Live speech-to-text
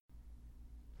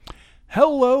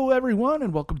Hello, everyone,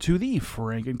 and welcome to the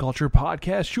Franken Culture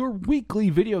Podcast, your weekly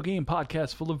video game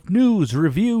podcast full of news,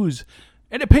 reviews,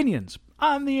 and opinions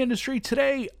on the industry.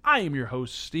 Today, I am your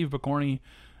host, Steve Picorni,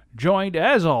 joined,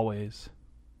 as always,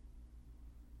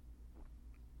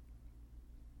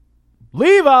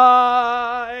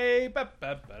 Levi!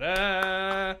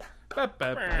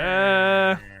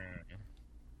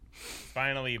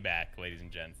 Finally back, ladies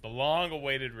and gents. The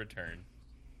long-awaited return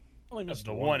of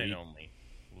the one and only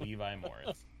Levi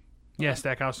Morris. Yeah,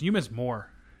 Stackhouse, you missed more.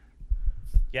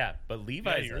 Yeah, but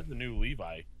Levi You're the new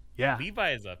Levi. Yeah.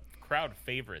 Levi is a crowd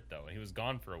favorite, though, and he was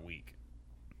gone for a week.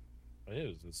 It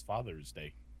is. It's Father's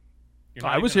Day. You're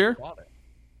not I was even here. a father.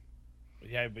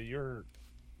 Yeah, but you're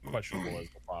questionable as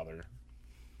a father.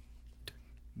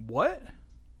 What?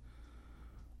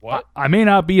 What? I may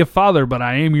not be a father, but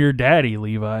I am your daddy,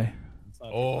 Levi.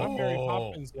 I'm Mary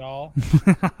Poppins, y'all.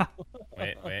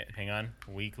 Wait, hang on.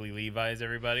 Weekly Levi's,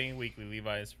 everybody. Weekly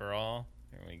Levi's for all.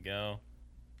 Here we go.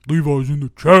 Levi's in the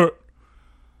chat.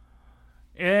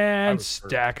 I And was hurt.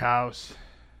 Stackhouse.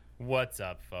 What's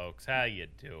up, folks? How you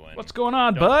doing? What's going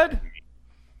on, Don't- bud?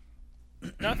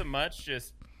 Nothing much.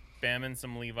 Just spamming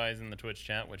some Levi's in the Twitch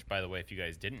chat, which, by the way, if you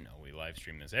guys didn't know, we live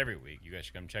stream this every week. You guys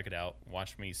should come check it out.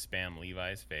 Watch me spam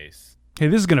Levi's face Hey,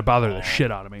 this is going to bother the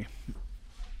shit out of me.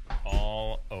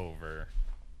 all over.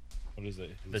 What is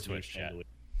it? The Twitch chat.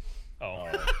 Oh.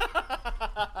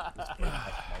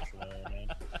 Marshmallow Man.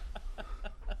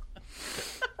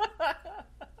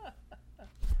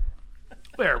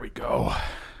 There we go.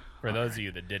 For those of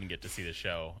you that didn't get to see the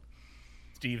show,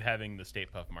 Steve having the Stay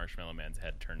Puft Marshmallow Man's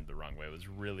head turned the wrong way was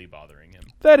really bothering him.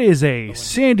 That is a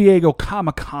San Diego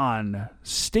Comic-Con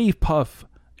Stay Puft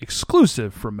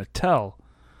exclusive from Mattel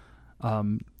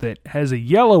that has a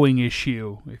yellowing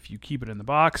issue if you keep it in the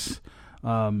box.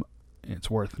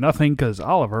 It's worth nothing because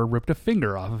Oliver ripped a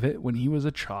finger off of it when he was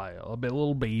a child, a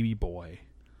little baby boy.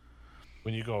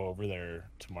 When you go over there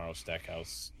tomorrow,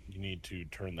 Stackhouse, you need to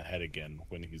turn the head again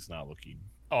when he's not looking.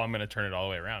 Oh, I'm going to turn it all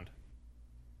the way around.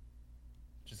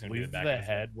 Just gonna be Leave back the of his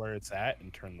head where it's at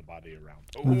and turn the body around.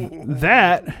 Ooh.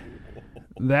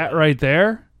 That right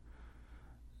there,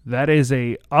 that is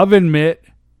a oven mitt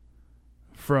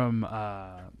from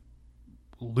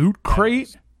Loot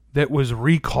Crate that was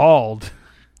recalled.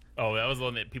 Oh, that was the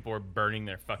one that people were burning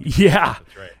their fucking Yeah,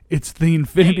 That's right. it's the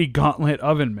Infinity Gauntlet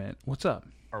oven mitt. What's up?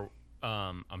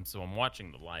 I'm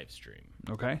watching the live stream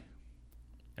Okay. and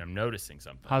I'm noticing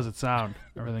something. How's it sound?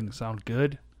 Everything sound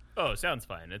good? Oh, it sounds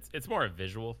fine. It's more a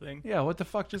visual thing. Yeah, what the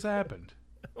fuck just happened?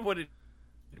 What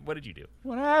did you do?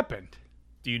 What happened?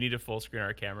 Do you need to full screen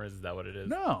our cameras? Is that what it is?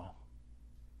 No.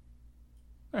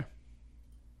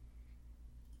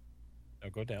 Now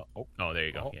go down. Oh, Oh, there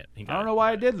you go. Oh. Yeah, he I got don't it. know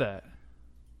why I did that.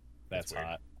 that's weird.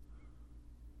 hot.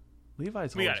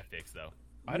 Levi's We always- got it fixed though.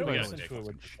 I don't We gotta listen fix to it this.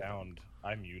 when you sound.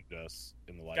 I mute us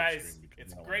in the live Guys, stream. because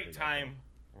it's I a don't great wanna do that. time.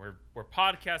 We're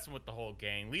podcasting with the whole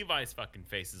gang. Levi's fucking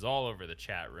face is all over the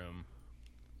chat room.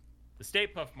 The Stay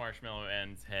Puft Marshmallow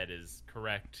Man's head is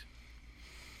correct.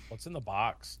 What's in the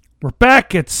box? We're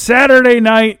back at Saturday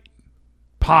night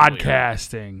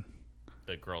podcasting.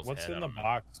 The girl's What's head. in I the don't know.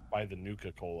 box by the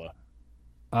Nuka Cola?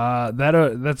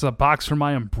 That's a box for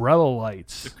my umbrella The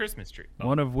lights, Christmas tree. Oh,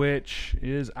 one of which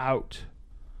is out.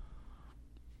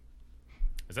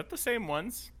 is that the same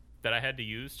ones that I had to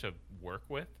use to work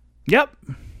with? Yep,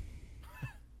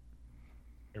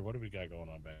 Here, what do we got going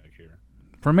on back here?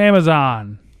 from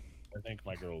Amazon. I think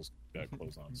my girl's got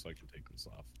clothes on, so I can take this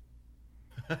off.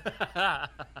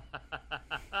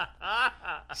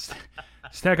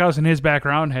 Stackhouse in his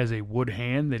background has a wood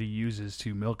hand that he uses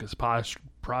to milk his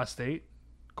prostate,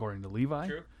 according to Levi.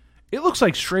 True. It looks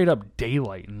like straight up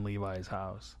daylight in Levi's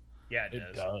house. Yeah, it,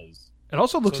 It does. does. It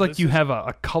also looks So like this you is- have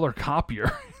a color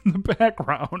copier in the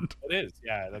background. It is.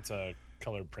 Yeah, that's a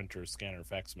color printer scanner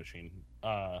fax machine.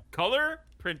 Color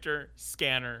printer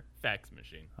scanner fax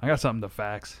machine. I got something to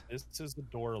fax. This is the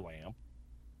door lamp.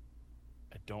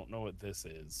 I don't know what this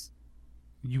is.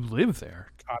 You live there.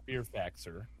 Copier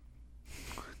faxer.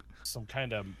 Some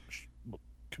kind of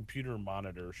computer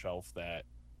monitor shelf that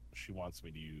she wants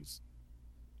me to use.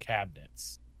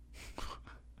 Cabinets.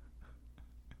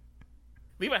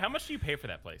 Levi, how much do you pay for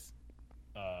that place?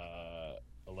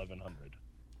 $1,100.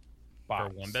 For a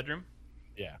one bedroom?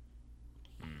 Yeah.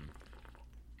 You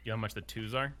know how much the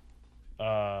twos are?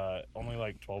 Only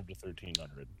like 12 to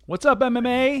 1300. What's up,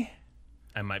 MMA?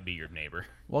 I might be your neighbor.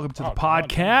 Welcome to the Oh, come on,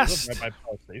 podcast. We live right by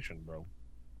Palace Station, bro.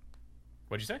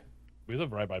 What'd you say? We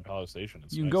live right by Palace Station.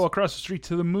 It's You can nice. go across the street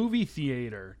to the movie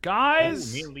theater. Oh,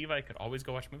 Guys, me and Levi could always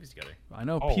go watch movies together. I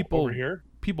know Oh, people over here.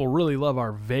 people really love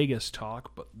our Vegas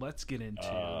talk, but let's get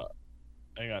into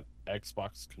I got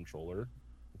Xbox controller,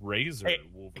 Razer Hey.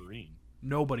 Wolverine.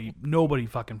 Nobody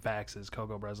fucking faxes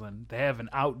Coco Breslin. They have an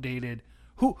outdated.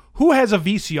 Who has a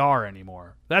VCR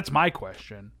anymore? That's my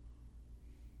question.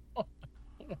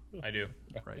 I do.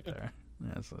 Right there.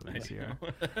 That's a I VCR.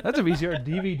 do. That's a VCR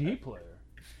DVD player.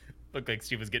 Looked like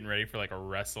Steve was getting ready for like a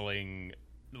wrestling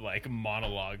like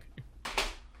monologue.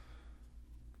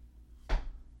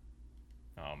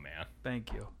 Oh man.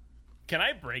 Thank you. Can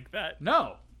I break that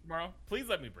No, tomorrow? Please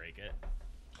let me break it.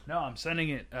 no, I'm sending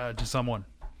it to someone.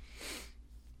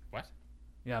 What?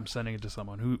 Yeah, I'm sending it to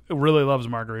someone who really loves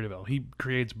Margaritaville. He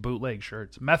creates bootleg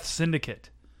shirts. Meth Syndicate.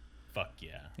 Fuck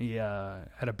yeah. He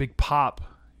had a big pop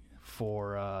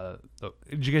for.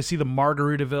 Did you guys see the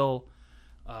Margaritaville?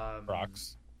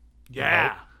 Rocks.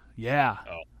 Yeah, yeah.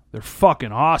 Oh. They're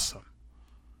fucking awesome.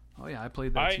 Oh yeah, I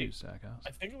played that too, Stackhouse.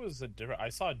 I think it was a different. I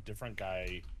saw a different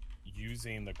guy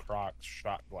using the Crocs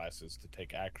shot glasses to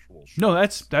take actual shots. No,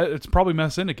 it's probably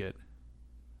Meth Syndicate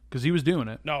because he was doing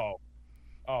it. No.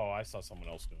 Oh, I saw someone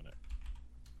else doing it.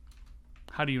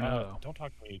 How do you know? Though? Don't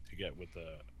talk to me to get with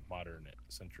the modern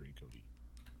century, Cody.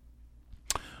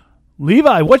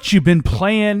 Levi, what you been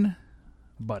playing,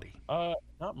 buddy?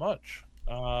 Not much.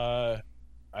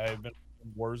 I've been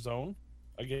in Warzone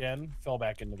again. Fell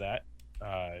back into that.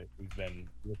 We've been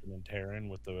ripping and tearing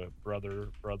with the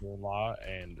brother-in-law,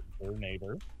 and their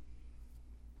neighbor.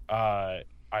 I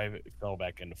fell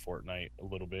back into Fortnite a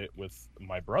little bit with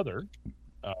my brother.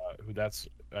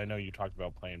 I know you talked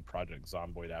about playing Project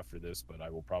Zomboid after this, but I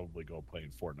will probably go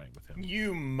playing Fortnite with him.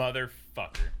 You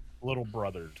motherfucker. Little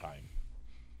brother time.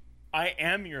 I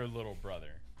am your little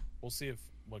brother. We'll see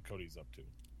what Cody's up to.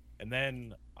 And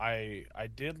then I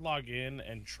did log in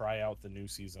and try out the new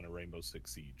season of Rainbow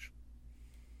Six Siege.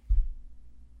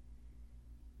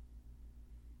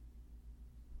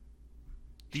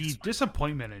 The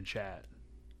disappointment in chat.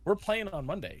 We're playing on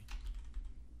Monday.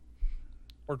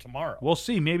 Or tomorrow. We'll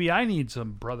see. Maybe I need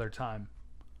some brother time.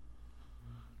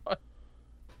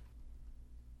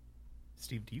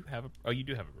 Steve, do you have a... Oh, you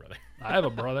do have a brother. I have a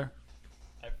brother.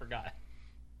 I forgot.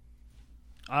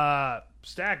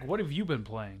 Stack, what have you been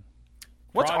playing?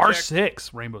 What's Project-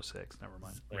 R6? Rainbow Six. Never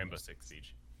mind. Rainbow Six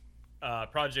Siege.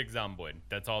 Project Zomboid.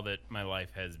 That's all that my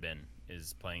life has been,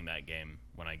 is playing that game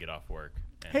when I get off work.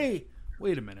 And Hey,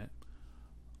 wait a minute.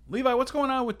 Levi, what's going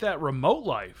on with that remote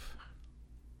life?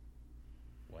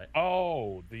 What?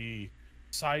 Oh, the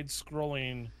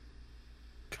side-scrolling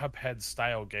Cuphead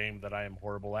style game that I am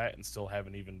horrible at and still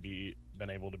haven't even been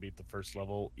able to beat the first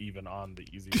level, even on the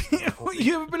easiest difficulty.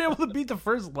 You haven't been able to beat the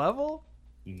first level?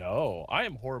 No, I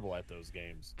am horrible at those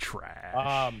games.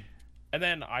 Trash. And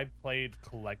then I played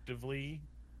collectively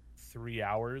 3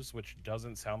 hours, which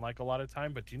doesn't sound like a lot of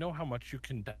time, but do you know how much you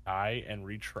can die and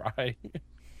retry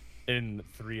in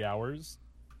 3 hours?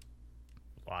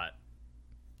 A lot.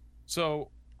 So,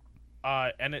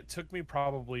 and it took me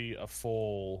probably a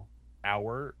full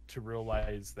hour to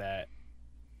realize that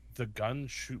the guns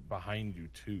shoot behind you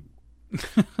too.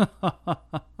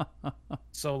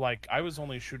 So, like, I was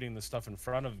only shooting the stuff in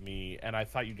front of me, and I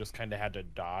thought you just kind of had to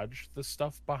dodge the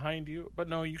stuff behind you. But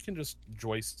no, you can just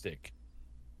joystick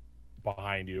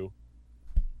behind you.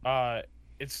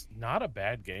 It's not a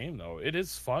bad game, though. It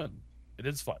is fun. It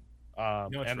is fun. You know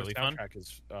what's and really the fun? soundtrack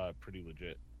is pretty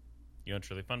legit. You know, it's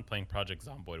really fun playing Project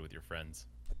Zomboid with your friends.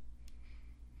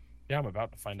 Yeah, I'm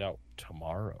about to find out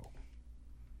tomorrow.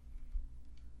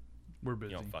 We're You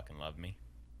busy. don't fucking love me.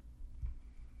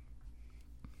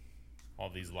 All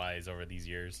these lies over these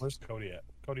years. Where's Cody at?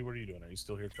 Cody, what are you doing? Are you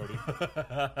still here, Cody?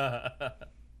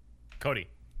 Cody,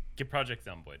 get Project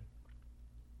Zomboid.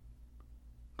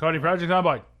 Cody, Project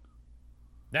Zomboid.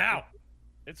 Now!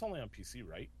 It's only on PC,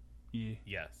 right? Yeah.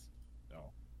 Yes.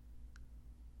 No.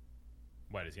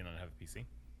 Why, does he not have a PC?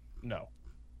 No.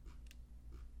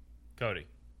 Cody,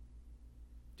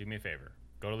 do me a favor.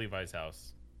 Go to Levi's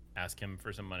house. Ask him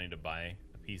for some money to buy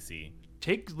a PC.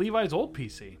 Take Levi's old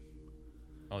PC.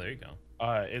 Oh, there you go.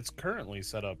 It's currently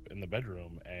set up in the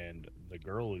bedroom, and the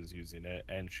girl is using it,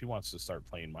 and she wants to start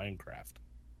playing Minecraft.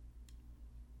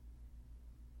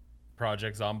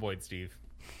 Project Zomboid, Steve.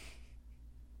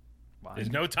 There's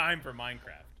no time for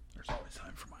Minecraft. There's always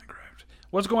time for Minecraft.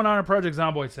 What's going on in Project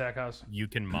Zomboid, Stackhouse? You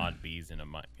can mod bees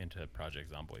into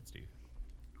Project Zomboid, Steve.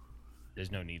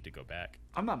 There's no need to go back.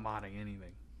 I'm not modding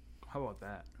anything. How about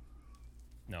that?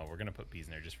 No, we're gonna put bees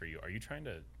in there just for you. Are you trying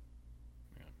to?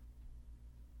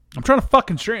 I'm trying to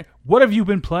fucking straighten. What have you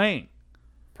been playing?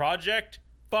 Project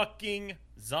fucking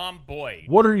Zomboid.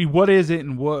 What are you? What is it?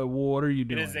 And what are you It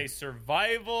doing? is a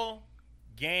survival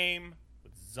game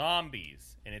with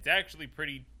zombies, and it's actually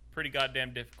pretty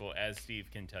goddamn difficult, as Steve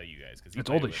can tell you guys. Because It's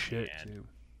old as shit too.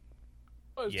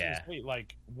 I was Yeah. gonna say,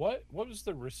 like, what was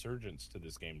the resurgence to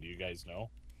this game? Do you guys know?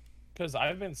 Because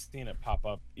I've been seeing it pop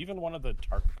up. Even one of the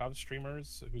Tarkov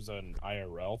streamers, who's an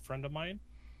IRL friend of mine,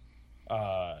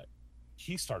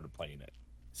 he started playing it.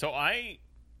 So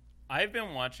I've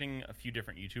been watching a few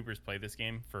different YouTubers play this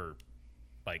game for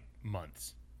like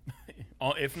months,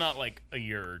 if not like a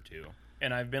year or two.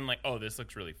 And I've been like, oh, this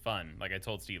looks really fun. Like I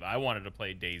told Steve, I wanted to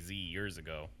play DayZ years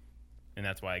ago, and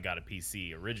that's why I got a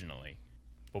PC originally.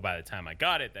 Well, by the time I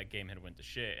got it, that game had went to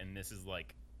shit, and this is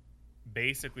like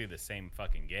basically the same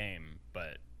fucking game,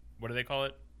 but what do they call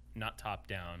it? Not top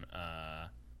down.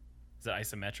 Is it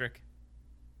isometric?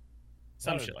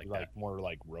 Some shit like that. More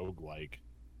like roguelike.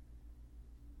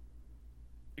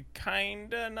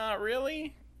 Kinda, not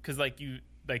really, because like you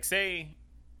like say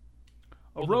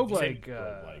A roguelike.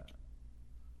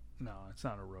 No, it's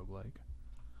not a roguelike.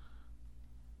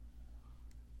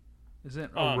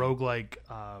 Isn't a roguelike?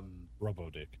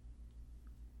 Robodick.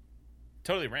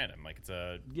 Totally random. Like it's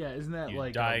a Isn't that you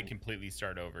like die, completely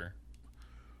start over.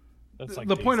 That's like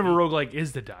the point of a DayZ. roguelike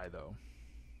is to die, though.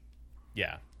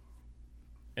 Yeah.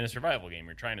 In a survival game,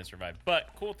 you're trying to survive. But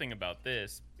cool thing about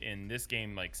this, in this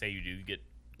game, like say you do get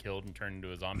killed and turned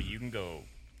into a zombie, you can go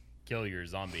kill your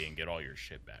zombie and get all your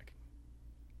shit back.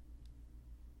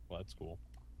 Well, that's cool.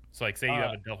 So like say you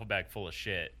have a duffel bag full of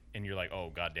shit and you're like, oh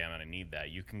god damn it, I need that.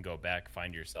 You can go back,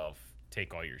 find yourself,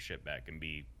 take all your shit back, and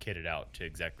be kitted out to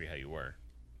exactly how you were.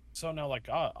 So now, like,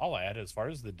 I'll add, as far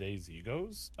as the DayZ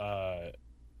goes,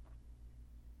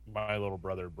 my little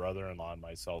brother-in-law, and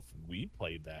myself, we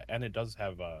played that, and it does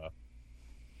have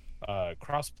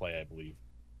crossplay, I believe,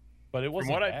 but it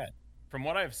wasn't bad. From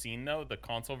what I've seen, though, the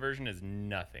console version is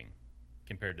nothing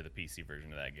compared to the PC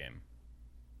version of that game.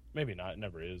 Maybe not. It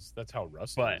never is. That's how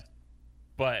Rust is.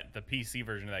 But the PC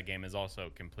version of that game is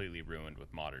also completely ruined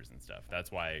with modders and stuff.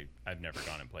 That's why I've never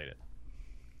gone and played it.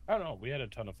 I don't know. We had a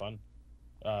ton of fun.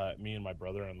 Me and my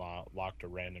brother-in-law locked a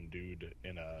random dude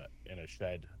in a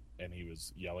shed, and he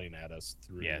was yelling at us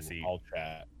through all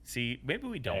chat. See, maybe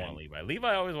we don't want Levi.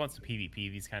 Levi always wants to PvP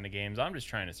these kind of games. I'm just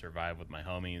trying to survive with my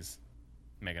homies,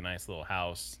 make a nice little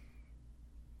house,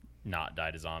 not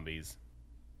die to zombies.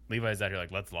 Levi's out here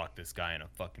like, let's lock this guy in a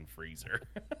fucking freezer.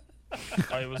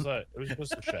 It was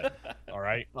just a shed. All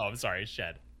right. Oh, I'm sorry, a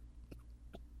shed.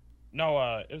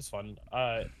 No, it was fun.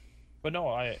 But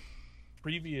no,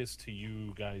 previous to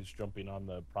you guys jumping on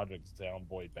the Project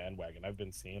Zomboid bandwagon, I've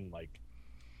been seeing like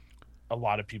a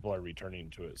lot of people are returning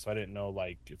to it. So I didn't know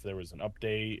like if there was an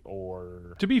update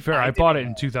or. To be fair, I bought it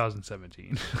in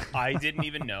 2017. I didn't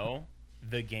even know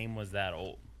the game was that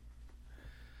old.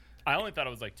 I only thought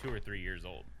it was like 2 or 3 years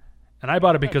old. And I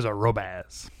bought it because of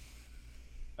Robaz.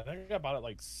 I think I bought it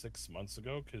like 6 months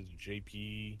ago because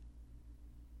JP.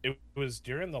 It was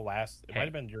during the last. It might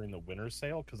have been during the winter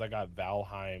sale because I got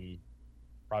Valheim,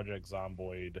 Project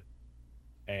Zomboid,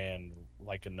 and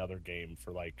like another game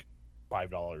for like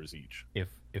 $5 each.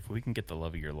 If we can get the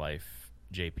love of your life,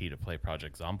 JP, to play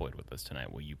Project Zomboid with us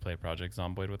tonight, will you play Project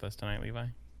Zomboid with us tonight, Levi?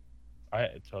 I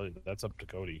tell you, that's up to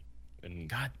Cody. And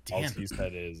God all damn. he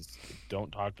said is,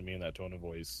 "Don't talk to me in that tone of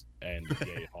voice." And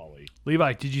yay, Holly.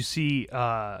 Levi, did you see?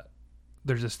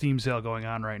 There's a Steam sale going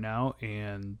on right now,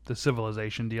 and the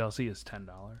Civilization DLC is $10.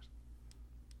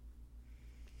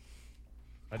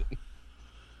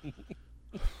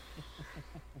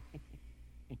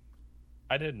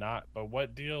 I did not. But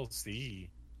what DLC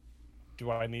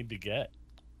do I need to get?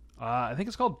 I think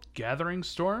it's called Gathering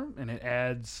Storm, and it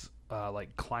adds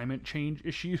like climate change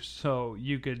issues. So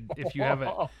you could, if you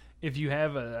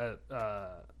have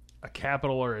a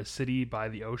capital or a city by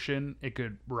the ocean, it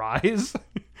could rise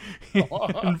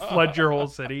and flood your whole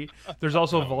city. There's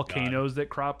also volcanoes that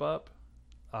crop up.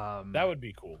 That would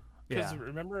be cool. Because Yeah.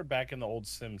 remember back in the old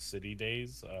Sim City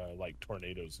days, like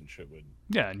tornadoes and shit would.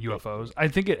 Yeah, and UFOs. I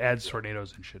think it adds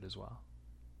tornadoes and shit as well.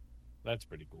 That's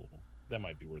pretty cool. That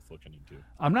might be worth looking into.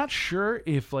 I'm not sure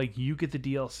if like you get the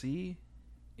DLC.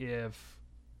 If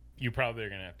You probably are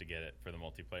gonna have to get it for the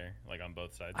multiplayer, like on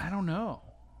both sides. I don't know.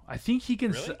 I think he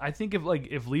can. Really? I think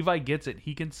if Levi gets it,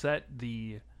 he can set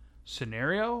the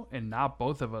scenario, and not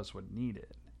both of us would need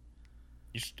it.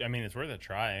 I mean, it's worth a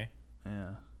try.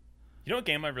 Yeah. You know what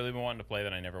game I've really been wanting to play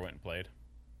that I never went and played?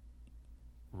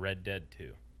 Red Dead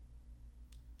 2.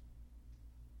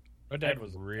 Red Dead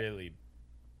was really.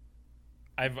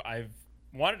 I've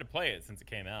wanted to play it since it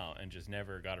came out and just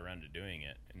never got around to doing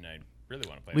it, and I really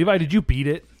want to play. Levi, did you beat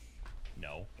it?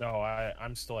 No. No,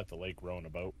 I'm still at the lake rowing a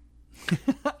boat.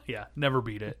 Yeah, never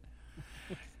beat it.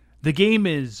 The game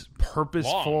is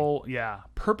purposeful. Long. Yeah,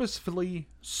 purposefully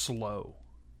slow.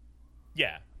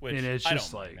 Yeah, which And it's I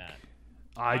just don't mind like- that.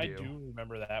 I do.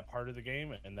 remember that part of the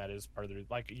game, and that is part of the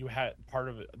like you had part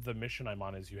of the mission I'm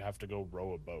on is you have to go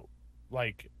row a boat,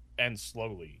 like and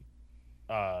slowly,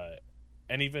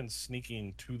 and even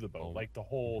sneaking to the boat, like the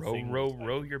whole row, thing. row, was, like,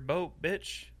 row your boat,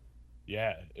 bitch.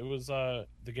 Yeah, it was. The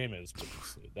game is.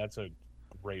 That's a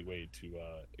great way to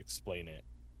explain it.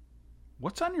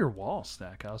 What's on your wall,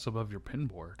 Stackhouse, above your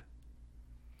pinboard?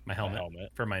 My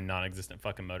helmet for my non-existent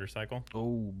fucking motorcycle.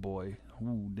 Oh boy.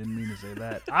 Ooh, didn't mean to say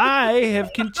that. I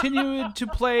have continued to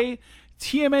play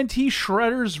TMNT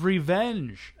Shredder's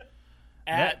Revenge.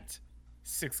 At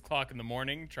 6 o'clock in the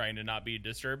morning, trying to not be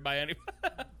disturbed by anyone.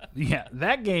 Yeah,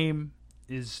 that game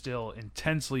is still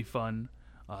intensely fun.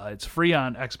 It's free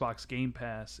on Xbox Game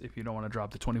Pass if you don't want to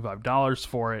drop the $25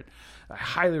 for it. I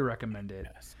highly recommend it.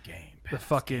 The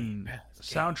fucking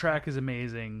soundtrack is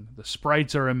amazing. The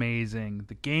sprites are amazing.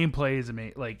 The gameplay is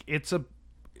amazing. Like it's a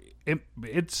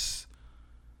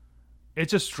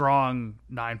strong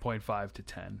 9.5 to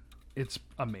 10. It's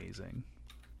amazing.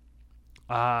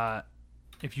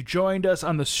 If you joined us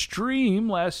on the stream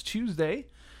last Tuesday,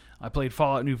 I played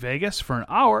Fallout New Vegas for an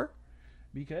hour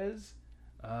because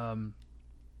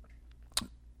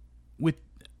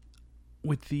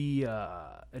with the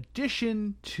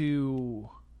addition to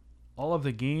all of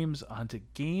the games onto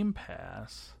Game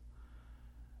Pass,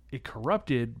 it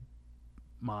corrupted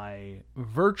my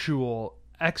virtual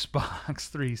Xbox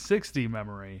 360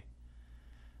 memory.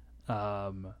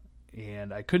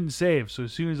 And I couldn't save, so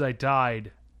as soon as I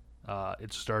died,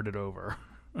 it started over.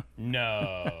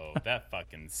 No, that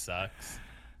fucking sucks.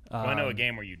 I know a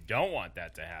game where you don't want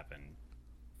that to happen.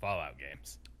 Fallout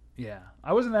games. Yeah,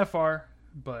 I wasn't that far,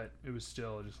 but it was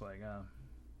still just like,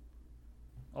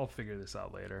 I'll figure this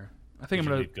out later. I think I'm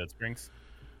gonna leave Goodsprings.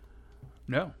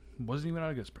 No, wasn't even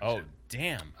out of Goodsprings. Oh,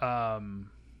 damn.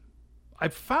 I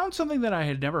found something that I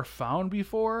had never found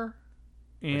before,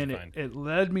 and it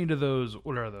led me to those.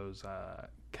 What are those?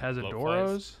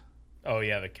 Cazadoros. Oh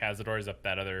yeah, the Cazadors up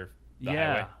that other highway.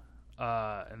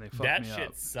 Highway. And they fucked that me shit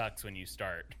up. sucks when you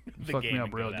start the fucked game me up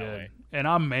and real go that good. way. And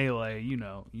I'm melee. You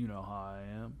know how I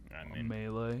am. I'm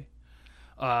melee.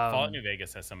 Fallout New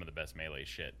Vegas has some of the best melee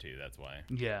shit too. That's why.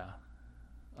 Yeah.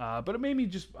 But it made me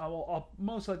I'll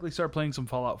most likely start playing some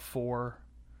Fallout 4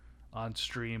 on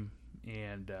stream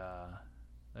and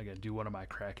again do one of my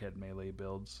crackhead melee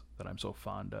builds that I'm so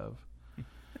fond of.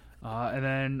 And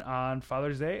then on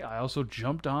Father's Day, I also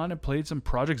jumped on and played some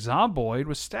Project Zomboid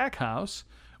with Stackhouse,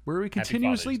 where we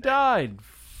continuously died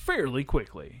fairly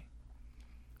quickly.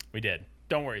 We did.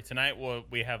 Don't worry. Tonight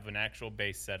we have an actual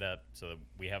base set up, so that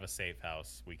we have a safe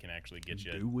house. We can actually get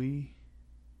you. Do we?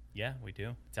 Yeah, we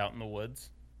do. It's out in the woods.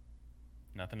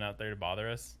 Nothing out there to bother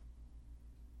us.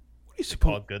 What do you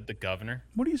suppose? Good, the governor.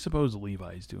 What do you suppose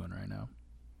Levi's doing right now?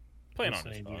 Playing on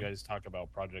his phone. You guys talk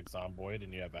about Project Zomboid,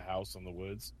 and you have a house in the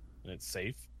woods, and it's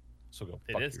safe. So go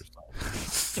fuck yourself.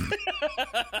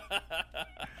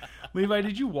 Levi,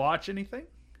 did you watch anything?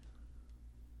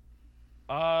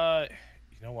 You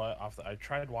know what? I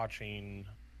tried watching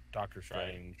Doctor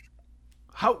Strange.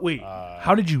 How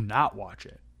did you not watch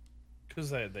it? Because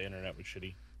the internet was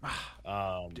shitty.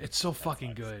 It's so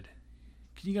fucking good.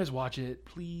 Can you guys watch it,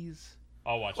 please?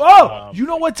 I'll watch it. Oh, you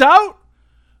know what's out?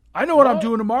 I know what I'm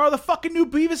doing tomorrow. The fucking new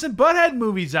Beavis and Butthead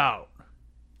movie's out.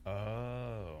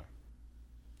 Oh.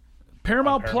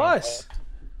 Paramount Plus.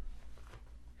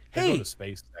 They go to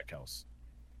space, Stackhouse.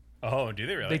 Oh, do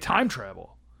they really? They time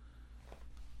travel.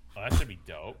 Oh, that should be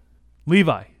dope.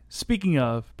 Levi, speaking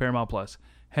of Paramount Plus,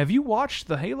 have you watched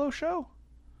the Halo show?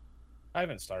 I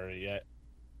haven't started it yet.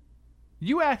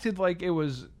 You acted like it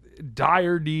was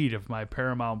dire need of my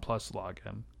Paramount Plus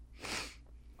login.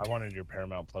 I wanted your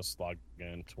Paramount Plus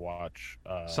login to watch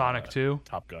Sonic 2?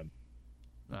 Top Gun.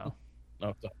 No.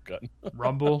 No, Top Gun.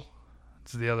 Rumble?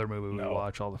 It's the other movie we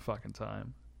watch all the fucking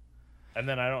time. And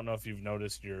then I don't know if you've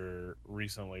noticed your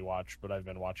recently watched, but I've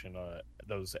been watching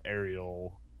those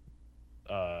aerial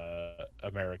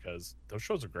Americas. Those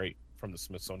shows are great from the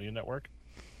Smithsonian Network.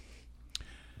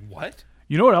 What?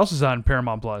 You know what else is on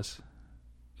Paramount Plus?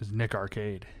 Is Nick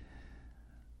Arcade.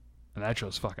 And that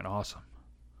show's fucking awesome.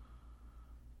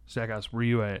 Stackhouse, were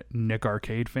you a Nick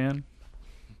Arcade fan?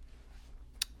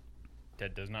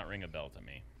 That does not ring a bell to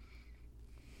me.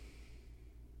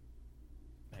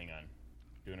 Hang on.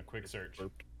 Doing a quick search. It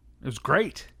was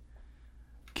great.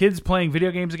 Kids playing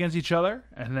video games against each other,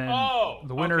 and then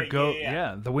the winner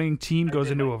the winning team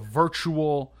goes into a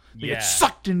virtual. They get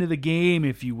sucked into the game,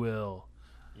 if you will.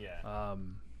 Yeah.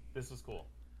 This was cool.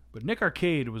 But Nick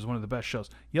Arcade was one of the best shows.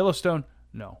 Yellowstone,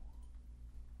 no.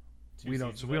 We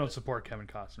don't support Kevin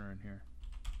Costner in here.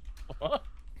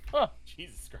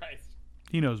 Jesus Christ.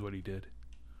 He knows what he did.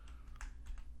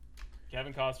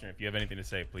 Kevin Costner, if you have anything to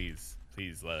say, please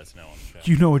let us know on the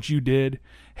show. You know what you did?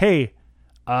 Hey,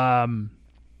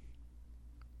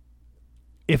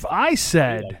 if I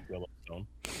said Yellowstone.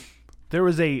 there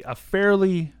was a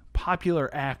fairly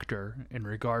popular actor in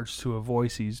regards to a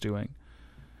voice he's doing,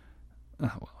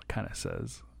 well, it kind of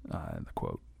says in the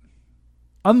quote,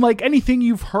 unlike anything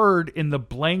you've heard in the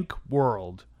blank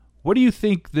world, what do you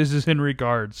think this is in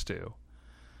regards to?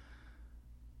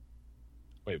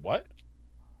 Wait, what?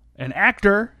 An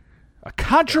actor, a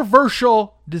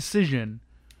controversial decision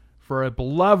for a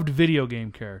beloved video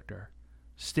game character,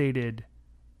 stated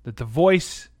that the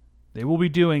voice they will be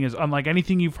doing is unlike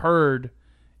anything you've heard.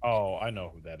 Oh, I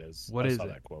know who that is. What I is saw it?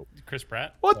 that quote. Chris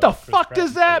Pratt? What the Chris fuck Pratt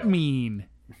does that Leo. mean?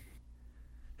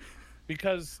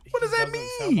 Because What he does that doesn't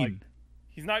sound mean? like-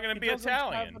 He's not going he to be doesn't have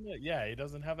Italian. he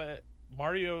doesn't have a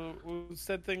Mario who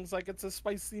said things like it's a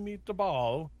spicy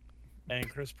meatball, and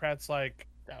Chris Pratt's like,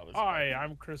 That was "Hi,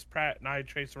 I'm Chris Pratt, and I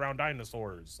chase around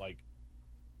dinosaurs." Like,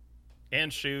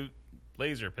 and shoot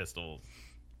laser pistols.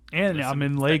 And Listen, I'm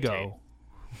in Lego.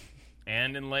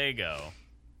 And in Lego.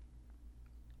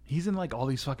 He's in like all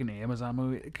these fucking Amazon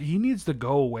movies. He needs to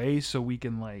go away so we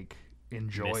can like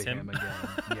enjoy Miss him him? again.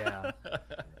 Yeah.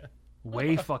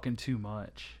 Way fucking too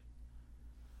much.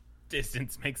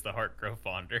 Distance makes the heart grow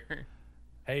fonder.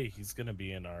 hey, he's gonna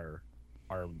be in our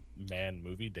man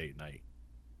movie date night.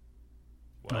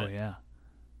 What? Oh yeah.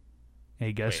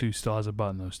 Hey, guess Wait. who still hasn't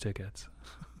bought those tickets?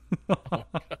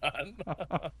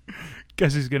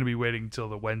 Guess who's gonna be waiting till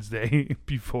the Wednesday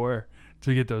before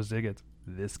to get those tickets?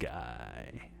 This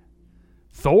guy.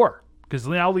 Thor. Because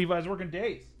now Levi's working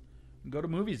days. Go to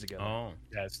movies together. Oh,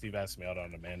 Yeah, Steve asked me out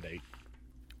on a man date.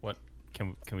 what?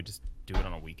 Can we just do it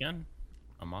on a weekend?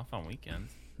 I'm off on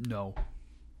weekends. No.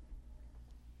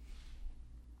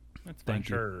 That's fine. I'm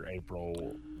sure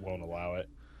April won't allow it.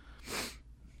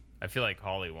 I feel like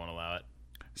Holly won't allow it.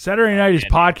 Saturday night is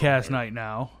and podcast April. night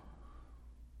now.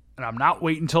 And I'm not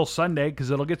waiting until Sunday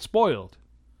because it'll get spoiled.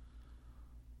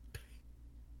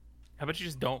 How about you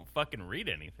just don't fucking read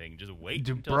anything? Just wait,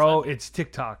 Dude, until bro, Sunday. it's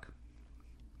TikTok.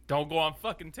 Don't go on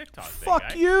fucking TikTok. big Fuck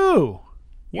guy. you.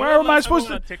 You Where know am the I last time I supposed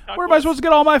to? went on TikTok Where am I was? supposed to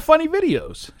get all my funny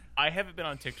videos? I haven't been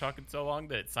on TikTok in so long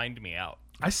that it signed me out.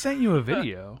 I sent you a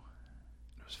video.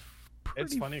 It was pretty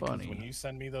It's funny because funny. when you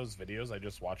send me those videos, I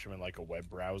just watch them in like a web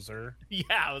browser. Yeah,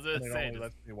 I was gonna And it say. only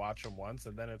lets me watch them once,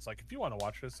 and then it's like, if you want to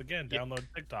watch this again, download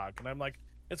TikTok. And I'm like,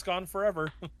 it's gone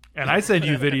forever. And I send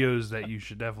you videos that you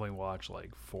should definitely watch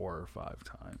like 4 or 5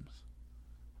 times.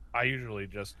 I usually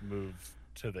just move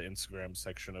to the Instagram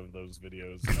section of those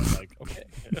videos, and I'm like, okay.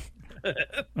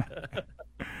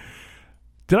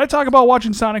 Did I talk about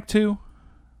watching Sonic 2?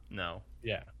 No.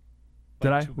 Yeah.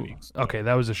 Did Like I? 2 weeks. Okay,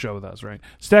 that was a show with us, right?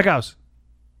 Stackhouse.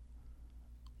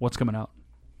 What's coming out?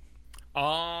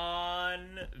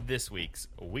 On this week's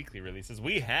weekly releases,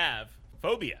 we have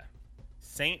Phobia,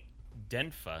 Saint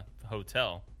Denfa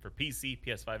Hotel for PC,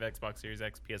 PS5, Xbox Series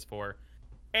X, PS4,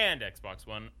 and Xbox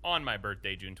One on my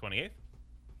birthday, June 28th,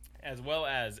 as well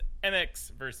as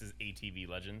MX versus ATV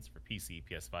Legends for PC,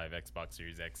 PS5, Xbox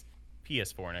Series X,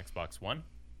 PS4, and Xbox One.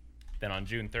 Then on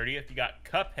June 30th, you got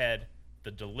Cuphead,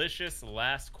 the delicious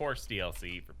Last Course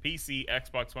DLC for PC,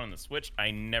 Xbox One, and the Switch.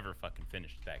 I never fucking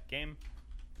finished that game.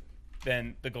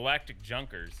 Then the Galactic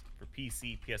Junkers for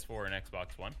PC, PS4, and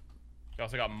Xbox One. You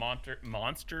also got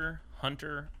Monster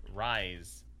Hunter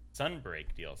Rise Sunbreak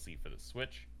DLC for the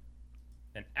Switch.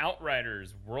 Then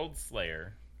Outriders World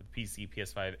Slayer for the PC,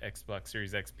 PS5, Xbox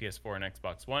Series X, PS4, and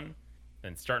Xbox One.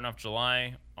 Then starting off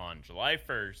July, on July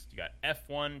 1st, you got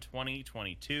F1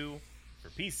 2022 for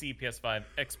PC, PS5,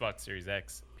 Xbox Series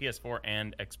X, PS4,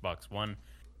 and Xbox One.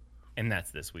 And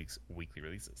that's this week's weekly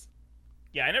releases.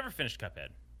 Yeah, I never finished Cuphead.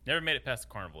 Never made it past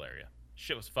the carnival area.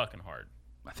 Shit was fucking hard.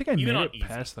 I think I Even made on it easy.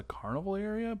 past the carnival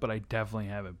area, but I definitely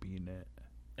haven't beaten it.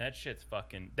 That shit's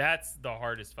fucking... That's the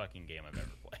hardest fucking game I've ever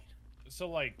played. So,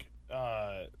 like,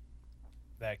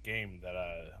 that game that,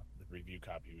 the review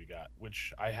copy we got,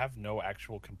 which I have no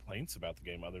actual complaints about the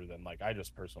game other than, like, I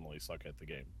just personally suck at the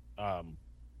game.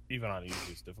 Even on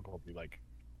easiest difficulty, like,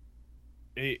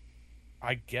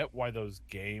 I get why those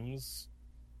games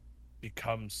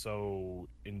become so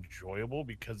enjoyable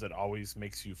because it always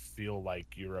makes you feel like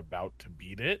you're about to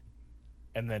beat it,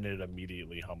 and then it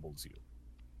immediately humbles you.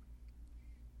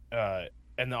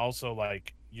 And also,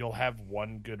 like, you'll have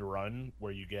one good run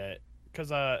where you get, because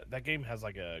that game has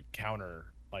like a counter,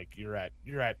 like you're at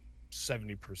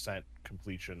 70%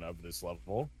 completion of this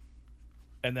level,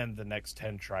 and then the next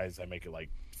 10 tries I make it like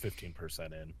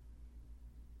 15% in.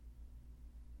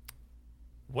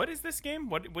 What is this game?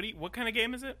 What kind of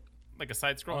game is it? Like a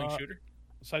side-scrolling shooter?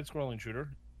 Side-scrolling shooter.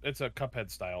 It's a Cuphead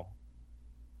style.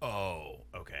 Oh,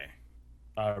 okay.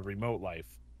 Remote Life.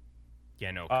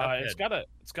 Yeah, no. Cuphead.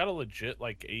 It's got a legit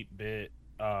like 8-bit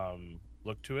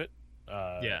look to it.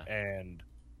 Yeah. And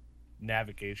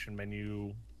navigation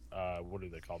menu. What do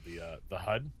they call the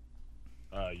HUD?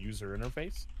 User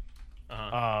interface.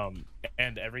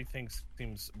 And everything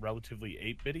seems relatively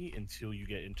 8-bitty until you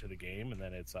get into the game, and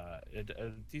then it's a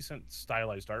decent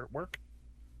stylized artwork.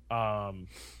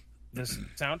 This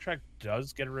soundtrack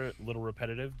does get a little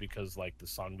repetitive because like the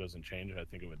song doesn't change, and I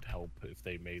think it would help if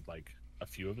they made like a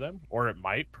few of them, or it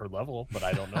might per level, but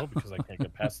I don't know because I can't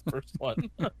get past the first one.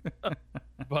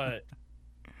 But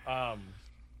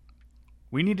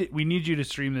we need you to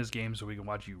stream this game so we can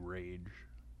watch you rage.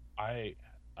 I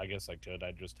guess I could.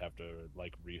 I'd just have to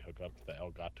like rehook up the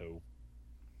Elgato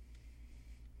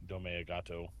Dome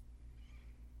Elgato.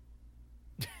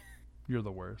 You're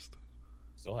the worst.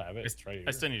 Still have it. It's right here.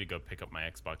 I still need to go pick up my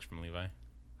Xbox from Levi.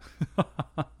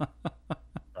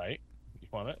 Right? You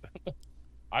want it?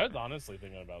 I was honestly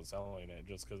thinking about selling it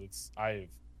just because There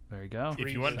you go.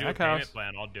 If you want to do a payment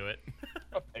plan, I'll do it.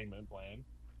 A payment plan.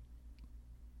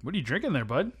 What are you drinking there,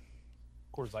 bud?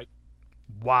 Coors Light.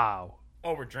 Wow.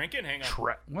 Oh, we're drinking? Hang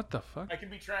on. What the fuck? I can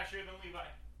be trashier than Levi.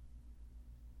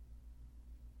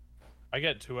 I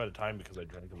get 2 at a time because I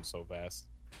drink them so fast.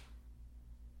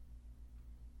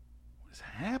 What is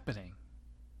happening?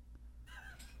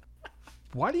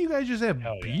 Why do you guys just have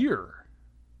beer?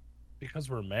 Because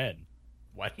we're men.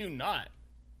 Why do you not?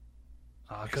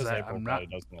 Because I'm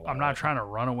not trying to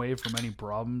run away from any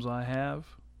problems I have.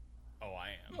 Oh,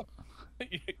 I am.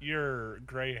 Your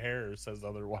gray hair says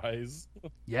otherwise.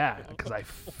 Yeah, because I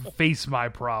face my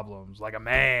problems like a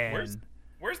man.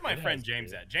 Where's my friend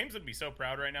James at? James would be so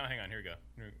proud right now. Hang on, here we go.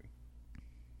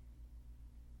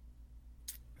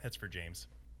 That's for James.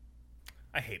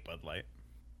 I hate Bud Light.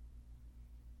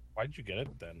 Why'd you get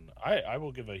it then? I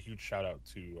will give a huge shout out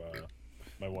to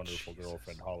my wonderful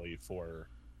girlfriend Holly for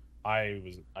I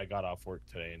got off work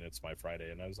today and it's my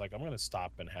Friday and I was like, I'm gonna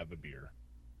stop and have a beer.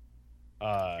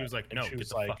 She was like, no, get the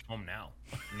fuck home now.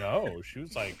 No, she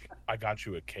was like, I got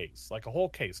you a case. Like a whole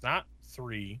case, not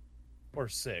 3 or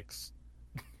 6.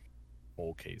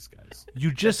 Whole case, guys.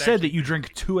 You just said that you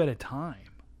drink 2 at a time.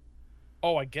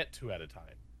 Oh, I get 2 at a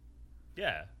time.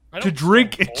 Yeah. To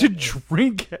drink at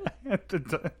the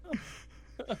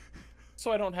time.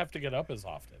 So I don't have to get up as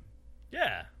often.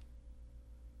 Yeah.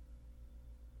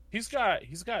 He's got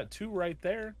 2 right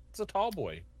there. It's a tall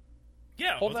boy.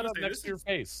 Yeah. Hold that up next to your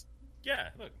face. Yeah,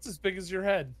 look. It's as big as your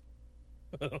head.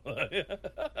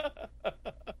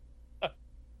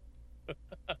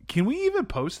 Can we even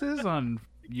post this on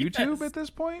YouTube at this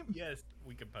point? Yes,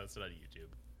 we can post it on YouTube.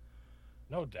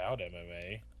 No doubt,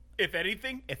 MMA. If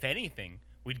anything,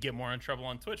 we'd get more in trouble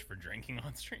on Twitch for drinking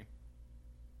on stream.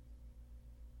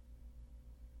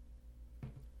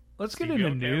 Let's get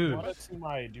into news.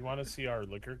 Do you want to see our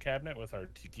liquor cabinet with our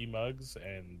tiki mugs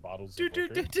and bottles of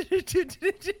liquor?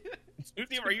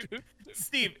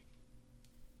 Steve,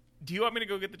 do you want me to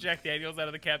go get the Jack Daniels out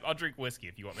of the cab? I'll drink whiskey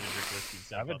if you want me to drink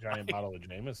whiskey. I have a giant bottle of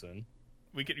Jameson.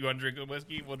 You want to drink some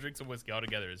whiskey? We'll drink some whiskey all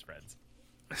together as friends.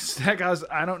 Stackhouse,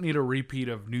 I don't need a repeat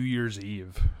of New Year's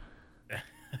Eve.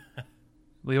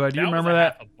 Levi, do you remember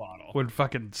that? When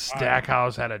fucking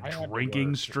Stackhouse had a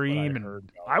drinking stream, and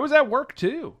I was at work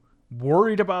too,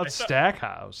 worried about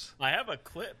Stackhouse. I have a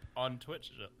clip on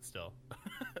Twitch still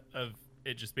of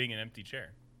it just being an empty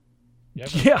chair.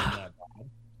 Yeah.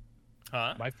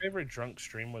 Huh? My favorite drunk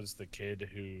stream was the kid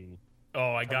who.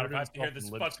 Oh, I gotta hear this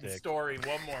fucking story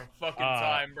one more fucking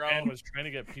time, bro. And was trying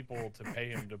to get people to pay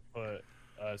him to put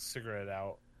a cigarette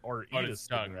out or eat a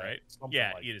cigarette, tongue, right?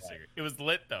 Yeah, eat a cigarette. It was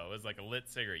lit though. It was like a lit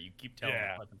cigarette. You keep telling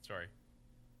the fucking story.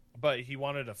 But he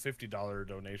wanted a $50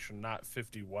 donation, not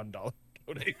 $51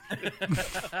 donation.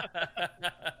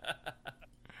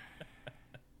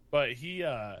 But he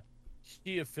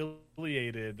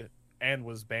affiliated and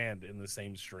was banned in the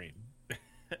same stream.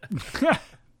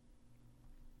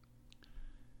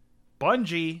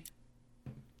 Bungie,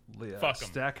 Fuck 'em.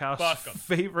 Stackhouse Fuck 'em.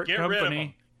 favorite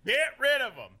company. Get rid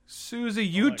of them. Sues a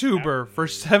YouTuber for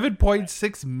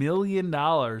 $7.6 million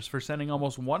for sending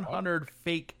almost 100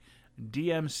 fake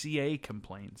DMCA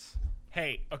complaints.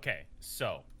 Hey, okay,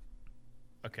 so,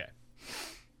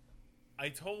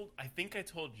 I think I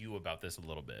told you about this a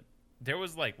little bit. There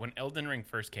was like, when Elden Ring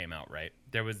first came out, right?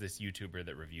 There was this YouTuber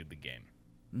that reviewed the game.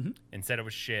 Mm-hmm. And said it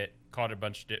was shit, called it a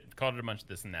bunch of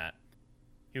this and that.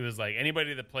 He was like,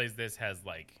 anybody that plays this has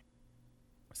like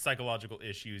psychological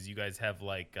issues. You guys have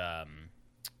like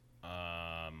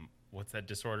what's that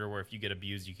disorder where if you get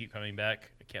abused you keep coming back?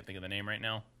 I can't think of the name right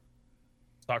now.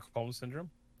 Stockholm syndrome?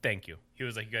 Thank you. He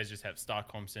was like, you guys just have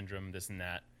Stockholm syndrome, this and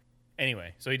that.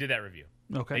 Anyway, so he did that review.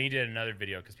 Okay. Then he did another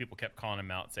video because people kept calling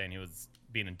him out saying he was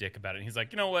being a dick about it. And he's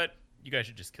like, you know what? You guys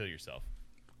should just kill yourself.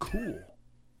 Cool.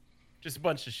 Just a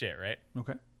bunch of shit, right?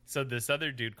 Okay. So this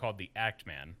other dude called the Act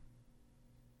Man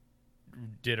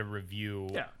did a review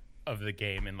of the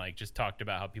game and like just talked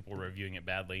about how people were reviewing it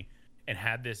badly and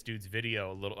had this dude's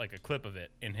video, a little like a clip of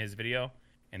it in his video,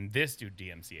 and this dude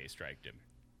DMCA striked him.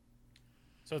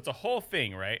 So it's a whole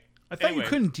thing, right? I thought you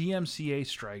couldn't DMCA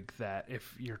strike that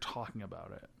if you're talking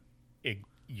about it.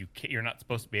 You're not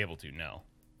supposed to be able to. No,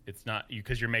 it's not you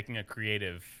because you're making a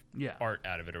creative art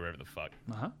out of it or whatever the fuck.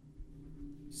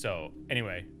 So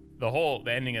anyway, the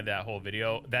ending of that whole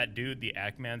video, that dude, the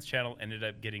Act Man's channel, ended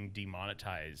up getting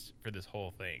demonetized for this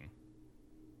whole thing,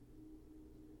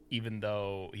 even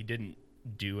though he didn't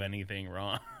do anything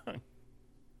wrong.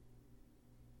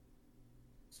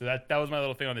 So that was my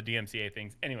little thing on the DMCA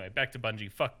things. Anyway, back to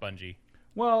Bungie. Fuck Bungie.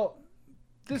 Well,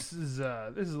 this is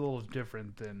a little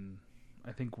different than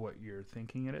I think what you're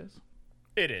thinking it is.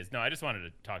 It is. No, I just wanted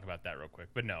to talk about that real quick.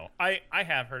 But no, I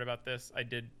have heard about this. I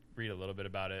did read a little bit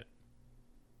about it.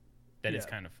 That is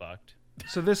kind of fucked.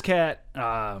 So this cat,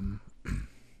 YouTuber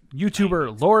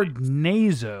Lord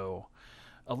Nazo,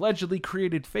 allegedly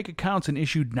created fake accounts and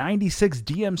issued 96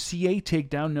 DMCA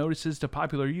takedown notices to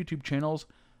popular YouTube channels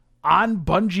on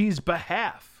Bungie's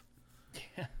behalf.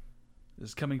 Yeah. This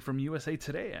is coming from USA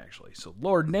Today, actually. So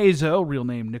Lord Nazo, real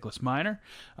name Nicholas Miner,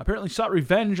 apparently sought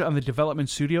revenge on the development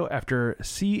studio after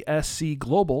CSC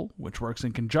Global, which works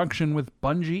in conjunction with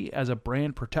Bungie as a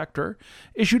brand protector,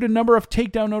 issued a number of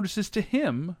takedown notices to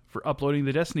him for uploading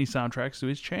the Destiny soundtracks to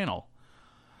his channel.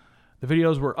 The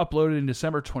videos were uploaded in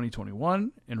December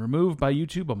 2021 and removed by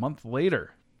YouTube a month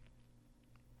later.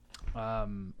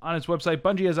 On its website,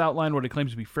 Bungie has outlined what it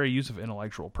claims to be fair use of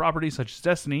intellectual property, such as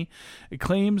Destiny. It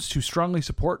claims to strongly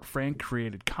support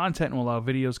fan-created content and will allow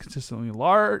videos consistently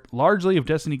largely of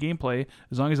Destiny gameplay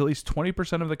as long as at least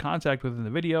 20% of the content within the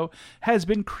video has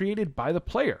been created by the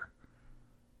player.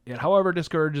 It, however,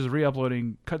 discourages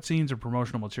re-uploading cutscenes or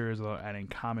promotional materials without adding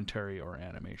commentary or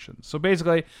animations. So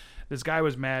basically, this guy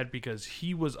was mad because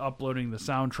he was uploading the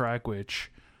soundtrack,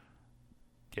 which,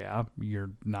 yeah,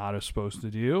 you're not supposed to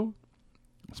do,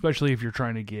 especially if you're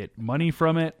trying to get money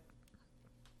from it.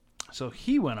 So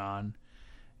he went on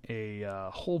a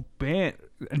whole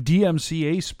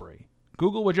DMCA spree.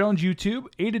 Google, which owns YouTube,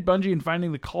 aided Bungie in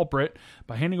finding the culprit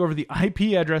by handing over the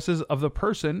IP addresses of the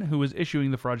person who was issuing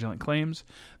the fraudulent claims.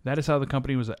 That is how the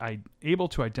company was able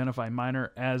to identify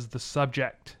Miner as the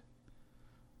subject.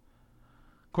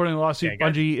 According to the lawsuit,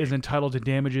 Bungie is entitled to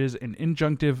damages and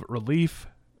injunctive relief,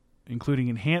 including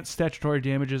enhanced statutory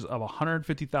damages of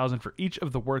 $150,000 for each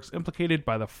of the works implicated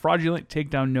by the fraudulent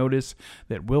takedown notice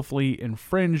that willfully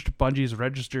infringed Bungie's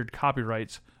registered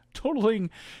copyrights, totaling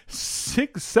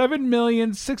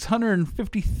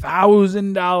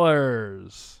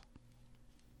 $7,650,000.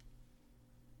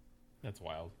 That's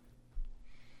wild.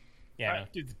 Yeah, no,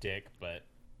 dude's a dick, but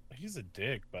he's a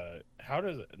dick. But how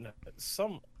does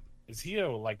is he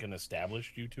an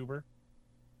established YouTuber?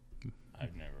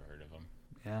 I've never heard of him.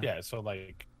 Yeah. So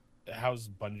like, how's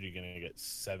Bungie gonna get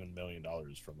 $7 million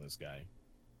from this guy?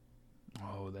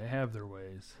 Oh, they have their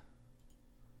ways.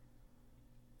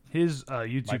 His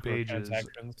YouTube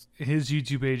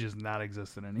page is not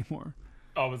existent anymore.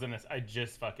 Oh, I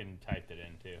just fucking typed it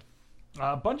in too.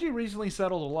 Bungie recently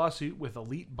settled a lawsuit with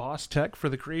Elite Boss Tech for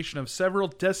the creation of several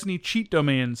Destiny cheat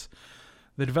domains.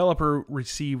 The developer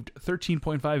received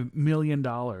 $13.5 million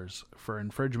for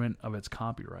infringement of its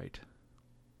copyright.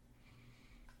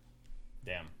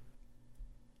 Damn.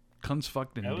 Cunts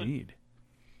fucked indeed.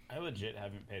 I legit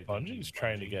haven't paid attention. Bungie's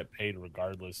trying to get paid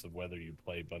regardless of whether you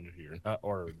play Bungie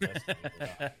or Destiny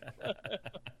or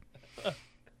not.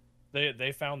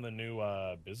 They found the new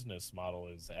business model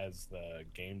is as the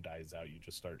game dies out, you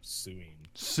just start suing.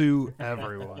 Sue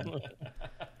everyone.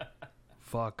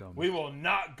 Fuck them. We will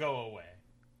not go away.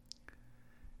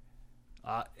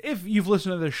 If you've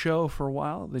listened to this show for a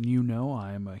while, then you know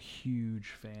I'm a huge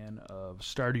fan of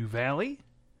Stardew Valley.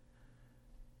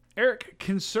 Eric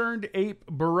Concerned Ape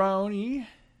Baroni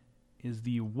is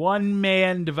the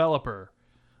one-man developer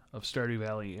of Stardew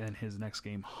Valley and his next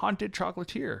game, Haunted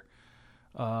Chocolatier.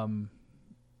 In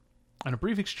a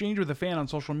brief exchange with a fan on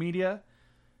social media,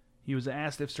 he was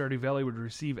asked if Stardew Valley would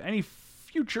receive any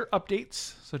future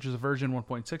updates, such as version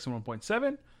 1.6 and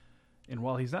 1.7. And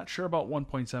while he's not sure about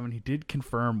 1.7, he did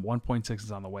confirm 1.6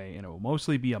 is on the way, and it will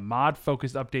mostly be a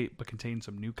mod-focused update, but contain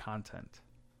some new content.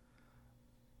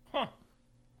 Huh.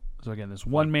 So again, this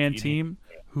one-man team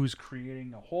who's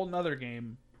creating a whole nother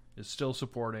game is still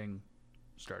supporting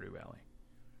Stardew Valley.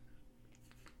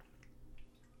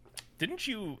 Didn't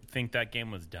you think that game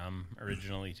was dumb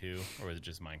originally too, or was it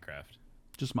just Minecraft?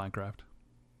 Just Minecraft.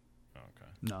 Oh,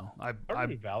 okay. No,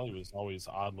 Stardew Valley was always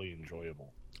oddly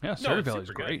enjoyable. yeah, No, Stardew it's Valley's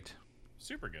super good. great.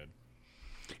 Super good.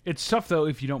 It's tough though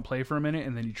if you don't play for a minute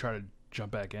and then you try to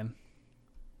jump back in.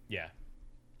 Yeah.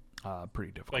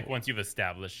 Pretty difficult. Like once you've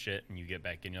established shit and you get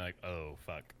back in, you're like, oh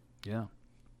fuck. Yeah.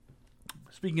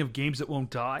 Speaking of games that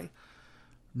won't die,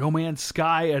 No Man's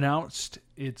Sky announced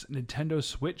its Nintendo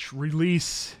Switch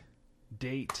release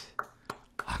date,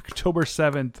 October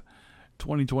 7th,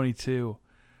 2022.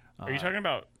 Are you talking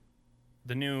about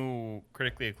the new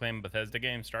critically acclaimed Bethesda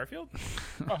game, Starfield?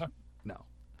 No.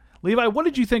 Levi, what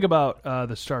did you think about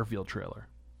the Starfield trailer?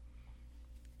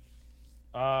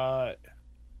 I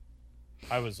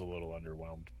was a little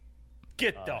underwhelmed.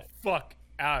 Get the fuck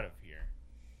out of here.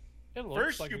 It looks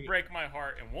First, like you break my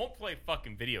heart and won't play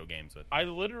fucking video games with me. I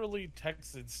literally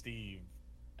texted Steve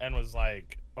and was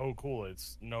like, "Oh, cool,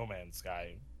 it's No Man's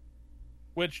Sky."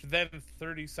 Which then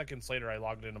 30 seconds later, I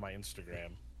logged into my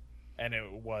Instagram, and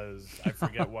it was I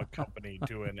forget what company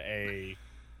doing a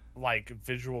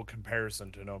visual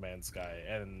comparison to No Man's Sky,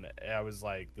 and I was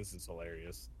like, "This is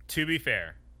hilarious." To be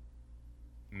fair,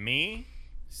 me,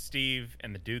 Steve,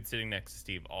 and the dude sitting next to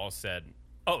Steve all said,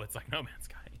 "Oh, it's like No Man's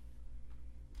Sky."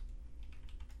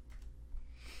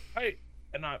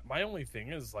 My only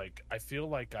thing is I feel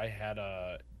like I had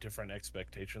different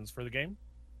expectations for the game,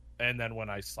 and then when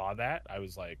I saw that, I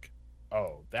was like,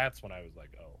 "Oh," that's when I was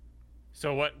like, "Oh."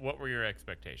 So what were your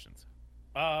expectations?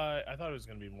 I thought it was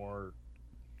gonna be more,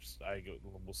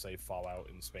 we'll say Fallout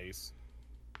in space.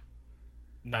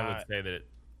 I would say that it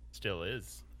still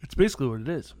is It's basically what it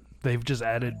is. They've just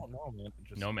I added, don't know, man.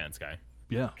 No Man's Sky.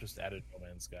 yeah. Just added No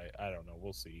Man's Sky. I don't know.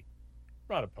 We'll see.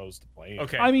 I'm not opposed to playing.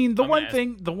 Okay. I mean, the I'm one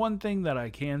gonna thing that I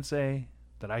can say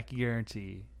that I can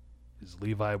guarantee is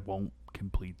Levi won't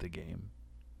complete the game.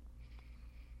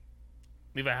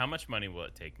 Levi, how much money will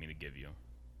it take me to give you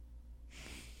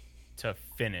to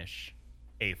finish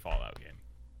a Fallout game?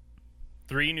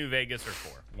 3 New Vegas or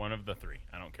 4? One of the 3.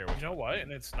 I don't care which. You know one. what?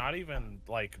 And it's not even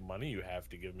money you have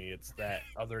to give me. It's that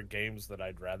other games that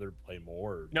I'd rather play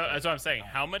more. No, that's what I'm saying.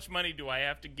 How much money do I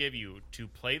have to give you to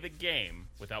play the game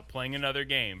without playing another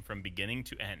game from beginning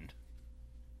to end?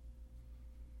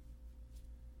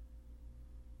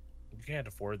 You can't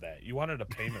afford that. You wanted a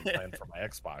payment plan for my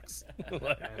Xbox.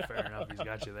 Yeah, fair enough. He's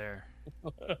got you there.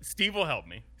 Steve will help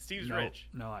me. Steve's rich.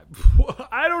 No,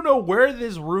 I don't know where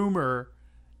this rumor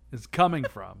is coming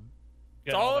from.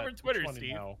 It's Get all that over Twitch Twitter, money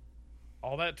Steve. now.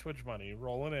 All that Twitch money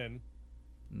rolling in.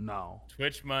 No,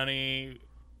 Twitch money,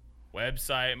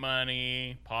 website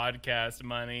money, podcast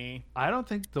money. I don't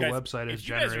think the Guys, website has if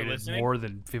you guys are generated listening- more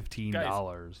than $15.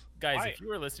 Guys, Why? if you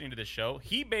were listening to the show,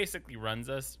 he basically runs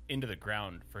us into the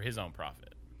ground for his own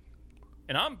profit.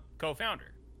 And I'm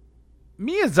co-founder.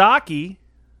 Miyazaki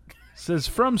says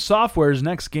From Software's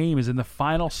next game is in the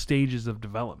final stages of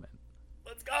development.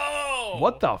 Let's go!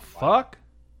 What the fuck?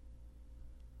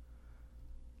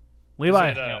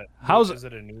 Levi, Is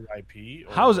it a new IP?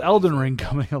 or how's is Elden it- Ring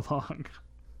coming along?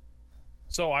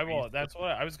 So I will. That's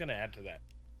what I was going to add to that.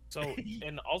 So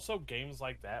and also games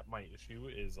like that, my issue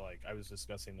is I was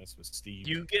discussing this with Steve.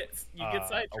 You get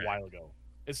sidetracked. a while ago.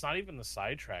 It's not even the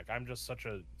sidetrack. I'm just such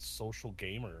a social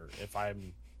gamer. I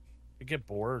get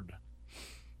bored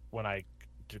when I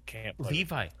can't play.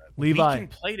 Levi, Levi. we can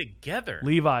play together.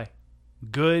 Levi,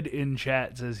 Good in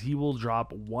chat says he will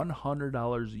drop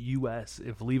 $100 US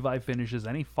if Levi finishes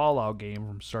any Fallout game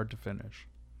from start to finish.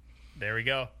 There we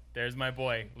go. There's my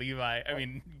boy, Levi. I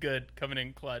mean, Good, coming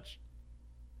in clutch.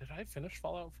 Did I finish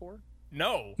Fallout 4?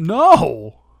 No.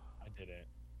 No! I didn't.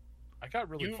 I got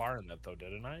really You- far in that though,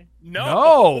 didn't I?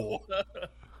 No.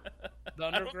 The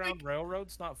Underground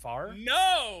Railroad's not far.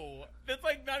 No! That's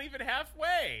not even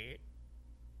halfway.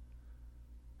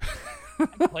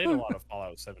 I played a lot of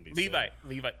Fallout 76.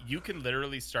 Levi, you can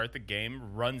literally start the game,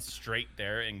 run straight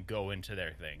there, and go into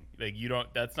their thing. You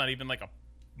don't. That's not even a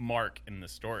mark in the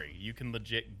story. You can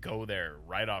legit go there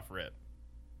right off rip.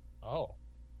 Oh,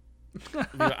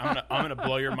 Levi, I'm gonna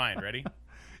blow your mind. Ready?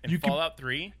 In You could- Fallout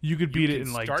 3, You could beat you it can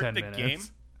in like start 10 the minutes. game,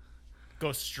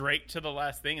 go straight to the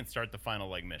last thing, and start the final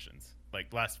missions,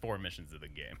 last 4 missions of the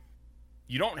game.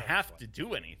 You don't have to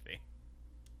do anything.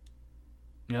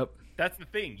 Yep. That's the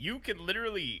thing. You can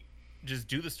literally just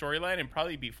do the storyline and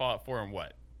probably beat Fallout 4 in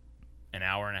what? An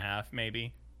hour and a half,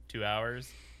 maybe 2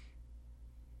 hours.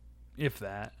 If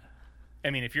that. I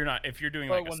mean, if you're doing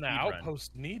but a when speed the run,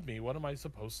 outposts need me, what am I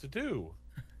supposed to do?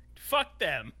 fuck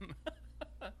them.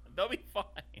 They'll be fine.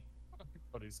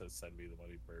 But he says, "Send me the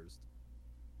money first."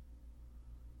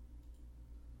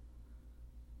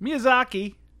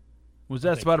 Miyazaki Was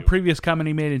asked Thank about a you. previous comment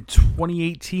he made in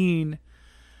 2018,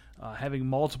 having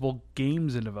multiple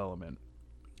games in development.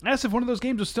 Asked if one of those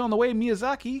games was still on the way,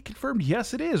 Miyazaki confirmed,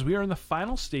 yes, it is. We are in the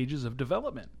final stages of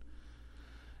development.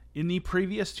 In the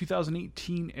previous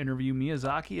 2018 interview,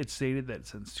 Miyazaki had stated that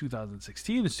since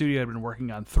 2016, the studio had been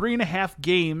working on 3.5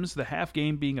 games, the half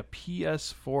game being a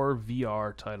PS4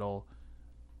 VR title.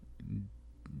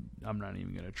 I'm not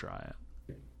even going to try it.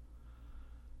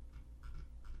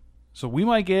 So we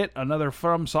might get another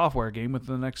From Software game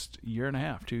within the next year and a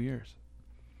half, 2 years.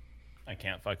 I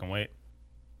can't fucking wait.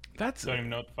 That's Don't even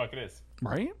know what the fuck it is.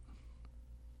 right.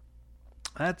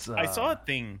 That's I saw a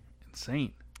thing.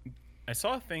 insane. I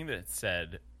saw a thing that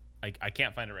said, I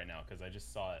can't find it right now because I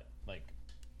just saw it like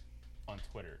on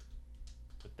Twitter.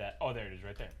 But there it is,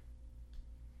 right there.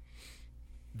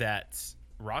 That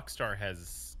Rockstar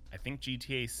has, I think,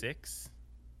 GTA 6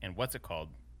 and what's it called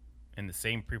in the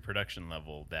same pre-production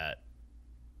level that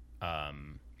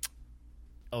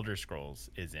Elder Scrolls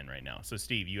is in right now. So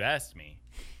Steve, you asked me.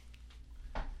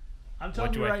 I'm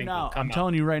telling do you I right think will now. come I'm out?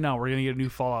 telling you right now. We're gonna get a new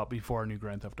Fallout before a new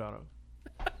Grand Theft Auto.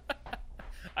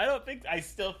 I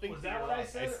still think Was you're that what wrong. I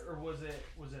said, or was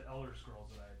it Elder Scrolls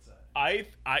that I had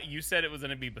said? You said it was going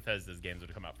to be Bethesda's games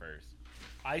would come out first.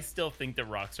 I still think that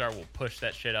Rockstar will push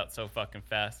that shit out so fucking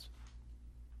fast.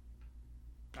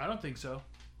 I don't think so.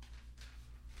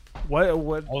 What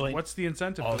Only- what's the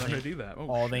incentive for them to do that? Oh,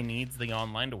 All shit. they need is the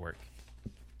online to work.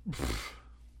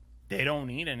 They don't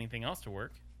need anything else to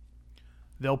work.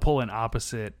 They'll pull an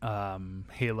opposite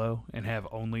Halo and have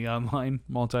only online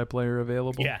multiplayer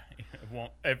available. Yeah, it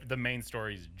won't. If the main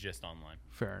story is just online.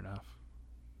 Fair enough.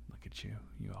 Look at you,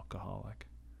 you alcoholic.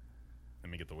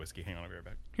 Let me get the whiskey. Hang on, I'll be right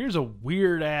back. Here's a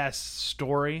weird ass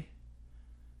story.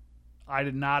 I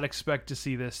did not expect to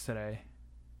see this today.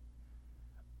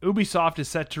 Ubisoft is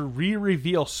set to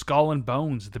re-reveal Skull and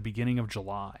Bones at the beginning of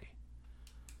July.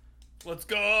 Let's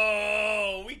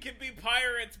go! We can be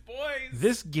pirates, boys.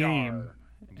 This game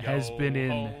has been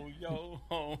in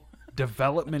yo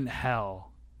development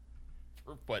hell.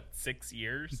 for what, 6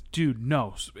 years? Dude,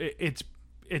 no. It's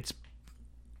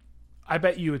I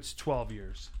bet you it's 12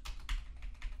 years.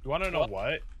 You want to know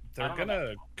what? I They're don't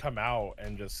gonna come out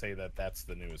and just say that that's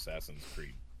the new Assassin's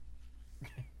Creed.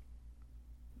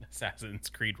 Assassin's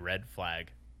Creed Red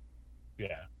Flag.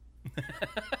 Yeah.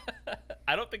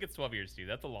 I don't think it's 12 years, Steve.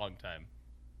 That's a long time.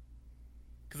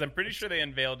 Because I'm pretty sure they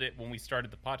unveiled it when we started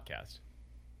the podcast.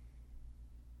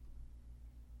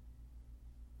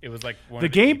 It was like one The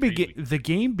of game E3 the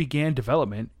game began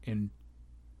development in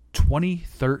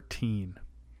 2013.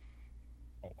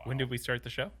 Oh, wow. When did we start the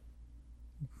show?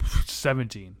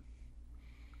 17.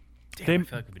 Damn, They- I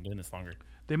feel like we've been doing this longer.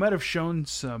 They might have shown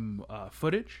some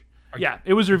footage. Are Yeah,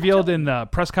 it was revealed in the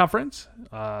press conference,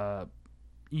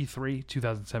 E3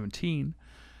 2017.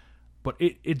 But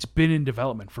it's been in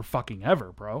development for fucking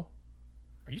ever, bro.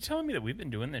 Are you telling me that we've been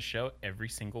doing this show every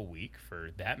single week for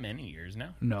that many years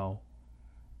now? No.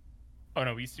 Oh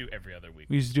no, we used to do every other week.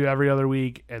 We used to do every other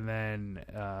week, and then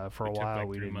for a took while like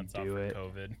we 3 didn't months off do for it.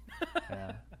 COVID.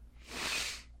 Yeah.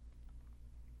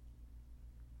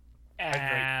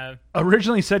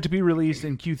 Originally set to be released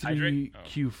in Q3, Hydrate? Oh.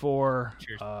 Q4,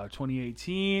 Cheers.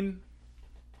 2018.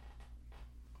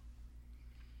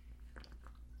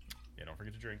 Yeah, don't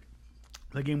forget to drink.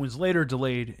 The game was later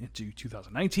delayed into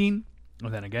 2019,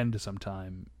 and then again to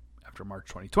sometime after March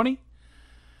 2020.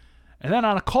 And then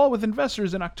on a call with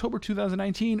investors in October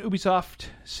 2019, Ubisoft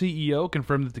CEO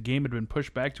confirmed that the game had been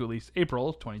pushed back to at least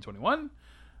April 2021,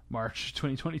 March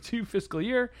 2022 fiscal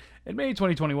year. In May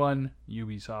 2021,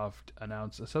 Ubisoft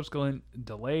announced a subsequent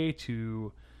delay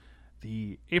to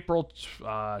the April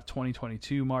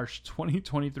 2022, March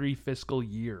 2023 fiscal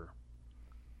year.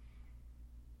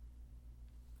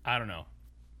 I don't know.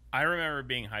 I remember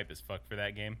being hype as fuck for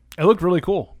that game. It looked really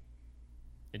cool.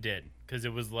 It did, because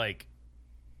it was like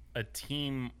a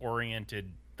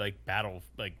team-oriented like battle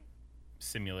like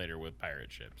simulator with pirate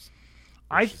ships.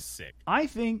 Which is sick. I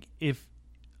think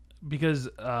because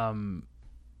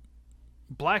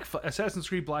Assassin's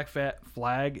Creed Black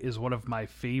Flag is one of my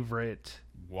favorite.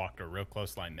 Walked a real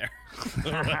close line there.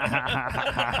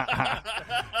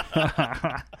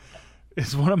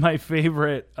 It's one of my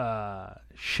favorite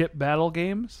ship battle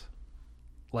games.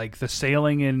 Like the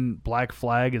sailing in Black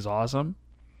Flag is awesome.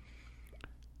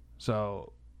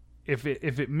 So if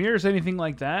it mirrors anything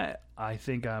like that, I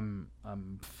think I'm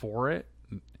for it.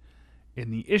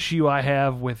 And the issue I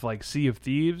have with like Sea of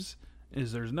Thieves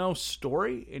is there's no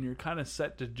story and you're kind of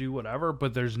set to do whatever,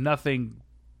 but there's nothing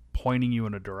pointing you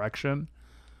in a direction.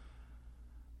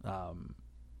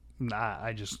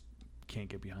 I just can't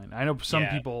get behind it. I know some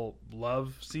Yeah. people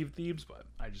love Sea of Thieves, but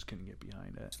I just couldn't get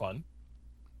behind it. It's fun.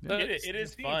 It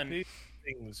is fun. The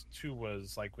things too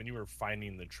was like when you were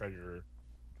finding the treasure,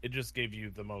 it just gave you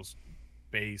the most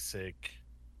basic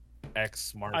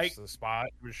X marks the spot.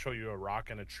 It would show you a rock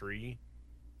and a tree.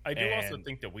 I do also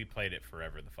think that we played it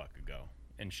forever the fuck ago,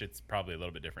 and shit's probably a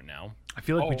little bit different now. I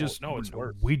feel like it's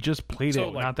worse. we just played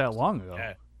it not that long ago.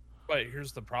 Yeah, but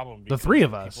here's the problem: the three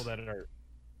of us,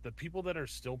 the people that are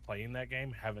still playing that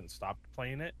game haven't stopped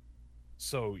playing it,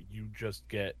 so you just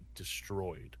get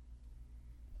destroyed.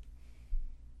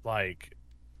 Like,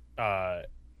 I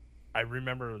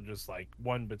remember just like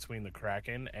one between the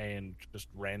Kraken and just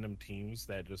random teams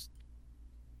that just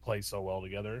play so well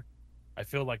together. I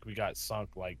feel like we got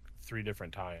sunk like 3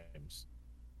 different times.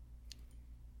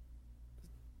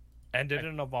 And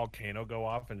didn't a volcano go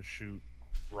off and shoot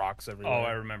rocks everywhere? Oh,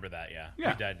 I remember that, yeah. We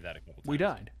died to that a couple times. We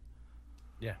died.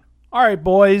 Yeah. All right,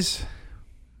 boys.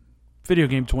 Video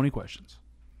game 20 questions.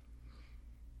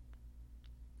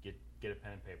 Get a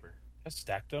pen and paper. Has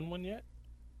Stack done one yet?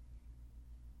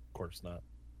 Of course not.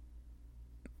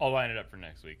 I'll line it up for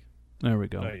next week. There we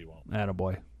go. No, you won't.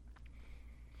 Attaboy.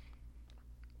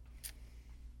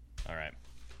 All right.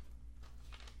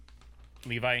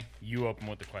 Levi, you open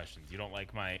with the questions. You don't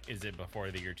like my is it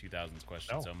before the year 2000s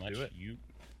question so much. Do it.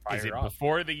 Is it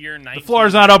before the year 19? The floor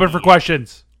is not open for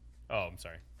questions. Oh, I'm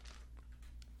sorry.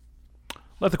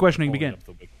 Let the questioning begin.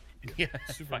 Yeah,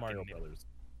 Super Mario Brothers.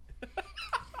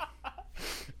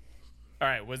 All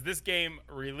right. Was this game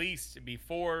released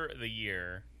before the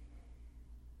year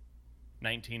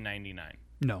 1999?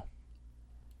 No.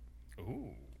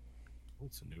 Ooh.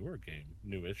 It's a newer game.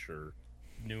 Newish,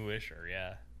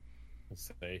 yeah. Let's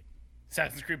say.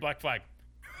 Assassin's Creed Black Flag.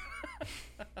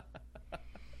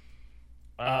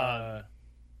 Was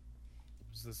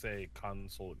this a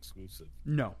console exclusive?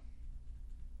 No.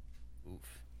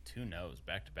 Oof. 2 no's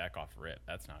back to back off rip.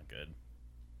 That's not good.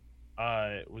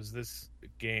 Was this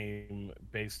game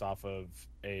based off of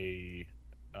a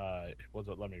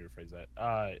let me rephrase that.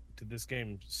 Did this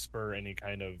game spur any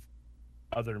kind of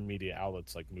other media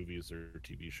outlets like movies or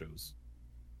TV shows?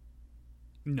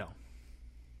 No.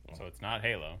 So it's not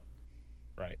Halo.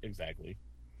 Right, exactly.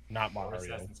 Not Mario. Or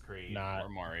Assassin's Creed. Not or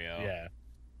Mario. Yeah.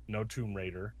 No Tomb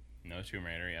Raider. No Tomb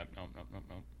Raider. Yep. Nope.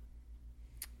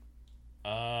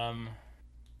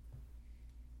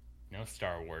 No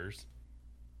Star Wars.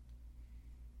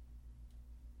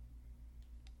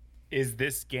 Is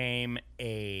this game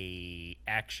a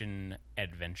action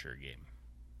adventure game?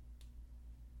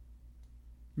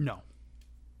 No.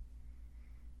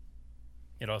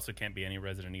 It also can't be any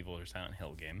Resident Evil or Silent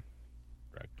Hill game.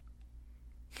 Correct.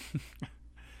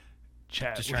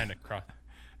 Chat. Just trying to cross.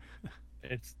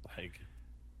 It's like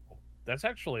that's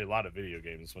actually a lot of video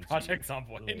games. When Project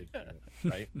Zomboid.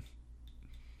 Right.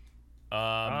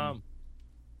 Not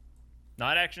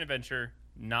action adventure.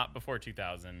 Not before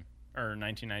 2000 or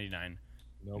 1999.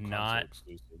 No console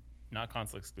exclusive. Not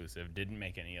console exclusive. Didn't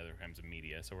make any other kinds of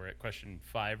media. So we're at question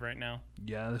 5 right now.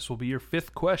 Yeah, this will be your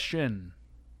 5th question.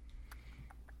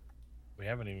 We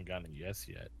haven't even gotten a yes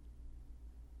yet.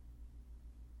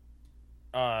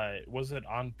 Was it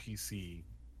on PC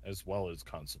as well as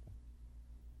console?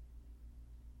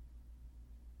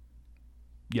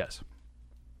 Yes.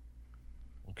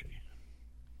 Okay.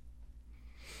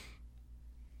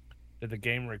 Did the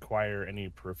game require any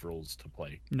peripherals to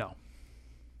play? No.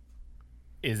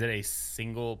 Is it a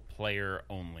single player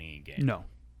only game? No.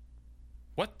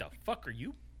 What the fuck are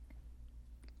you?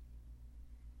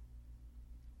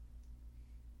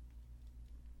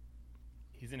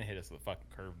 He's gonna hit us with a fucking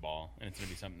curveball, and it's gonna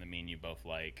be something that me and you both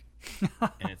like,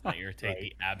 and it's not gonna take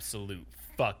the absolute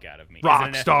fuck out of me.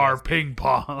 Rockstar Ping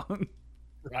Pong.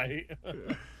 Right.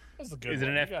 That's a good Is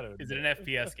one. it an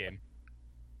FPS game?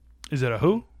 Is it a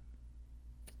who?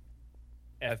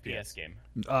 FPS game.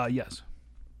 Yes.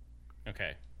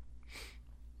 Okay.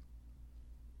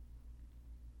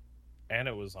 And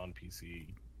it was on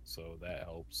PC, so that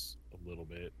helps a little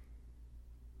bit.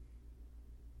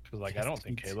 Because, like, I don't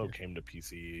think Halo came to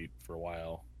PC for a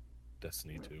while.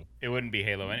 Destiny 2. It wouldn't be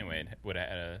Halo anyway. It would have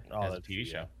had a TV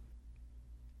show.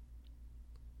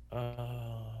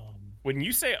 When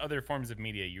you say other forms of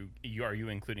media, are you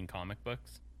including comic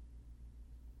books?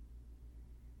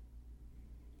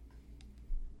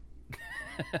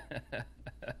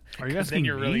 Are you asking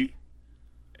me? Really...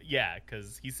 Yeah,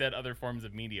 because he said other forms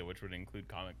of media, which would include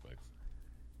comic books.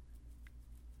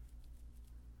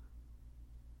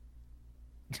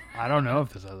 I don't know if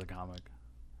this has a comic.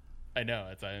 I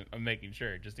know. I'm making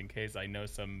sure, just in case I know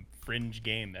some fringe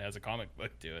game that has a comic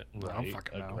book to it. Right, I don't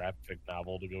fucking know. A graphic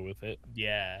novel to go with it.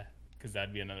 Yeah, because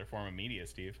that'd be another form of media,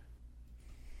 Steve.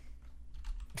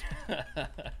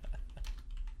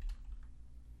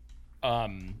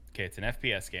 Okay, it's an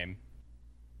FPS game.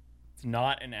 It's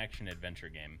not an action adventure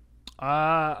game.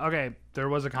 Okay. There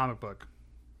was a comic book.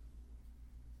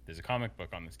 There's a comic book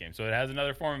on this game, so it has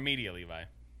another form of media, Levi.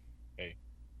 Hey,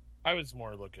 I was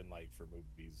more looking like for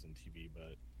movies and TV,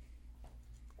 but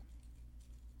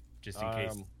Just in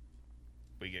case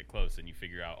we get close and you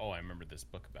figure out, oh, I remember this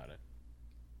book about it.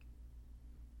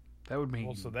 That would make.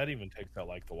 well, so that even takes out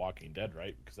like The Walking Dead,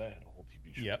 right? Because that had a whole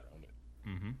TV show Yep. around it.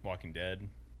 Mm-hmm. Walking Dead,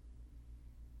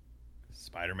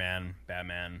 Spider-Man,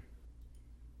 Batman.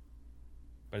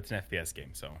 But it's an FPS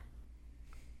game, so.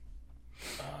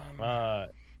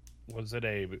 Was it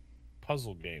a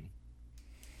puzzle game?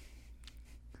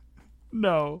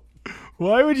 No.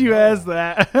 Why would you ask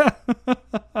that?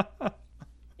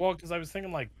 Well, because I was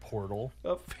thinking like Portal,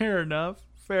 Fair enough.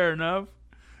 Fair enough.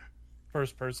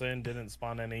 first person, didn't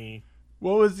spawn any.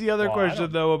 What was the other Well, I question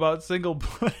don't- though about single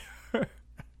player?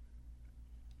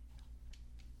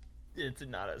 It's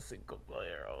not a single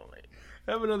player only.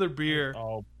 Have another beer.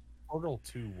 Oh, Portal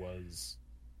 2 was.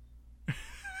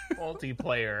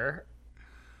 Multiplayer.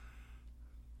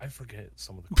 I forget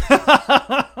some of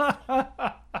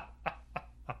the.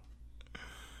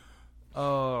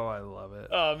 Oh, I love it.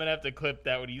 Oh, I'm gonna have to clip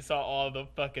that when you saw all the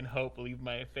fucking hope leave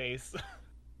my face.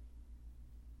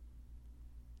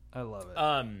 I love it.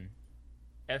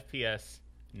 FPS,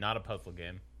 not a puzzle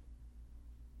game.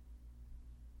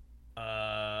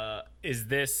 Is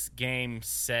this game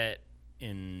set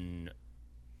in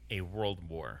a world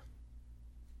war?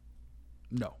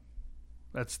 No.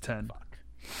 That's 10. Fuck.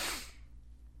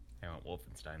 I want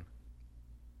Wolfenstein.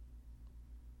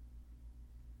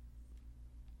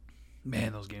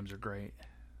 Man, those games are great.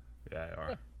 Yeah, they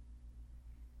are.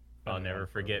 I'll never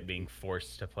forget being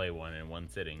forced to play one in one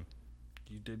sitting.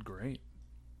 You did great.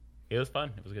 It was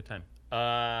fun. It was a good time.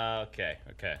 Okay.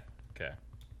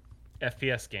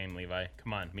 FPS game, Levi.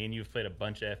 Come on. Me and you have played a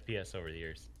bunch of FPS over the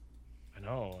years. I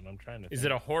know, and I'm trying to. Is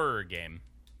it a horror game?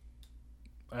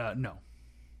 No.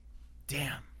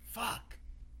 Damn. Fuck.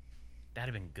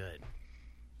 That'd have been good.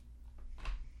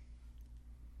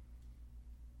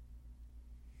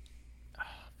 Oh,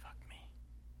 fuck me.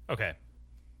 Okay.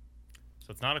 So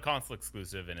it's not a console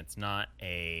exclusive, and it's not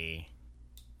a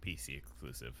PC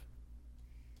exclusive.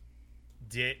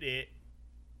 Did it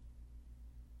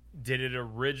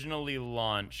originally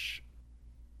launch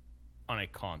on a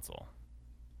console?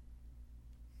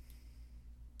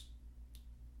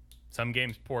 Some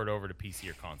games port over to PC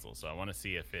or console, so I want to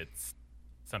see if it's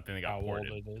something that got How old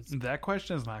ported. it is? That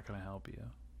question is not going to help you.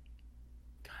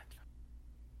 God.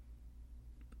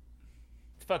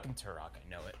 It's fucking Turok, I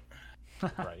know it.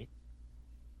 Right.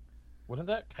 Wouldn't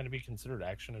that kind of be considered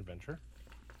action adventure?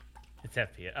 It's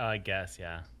FPS, I guess,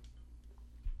 yeah.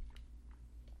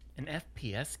 An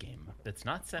FPS game that's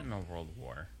not set in a world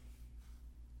war.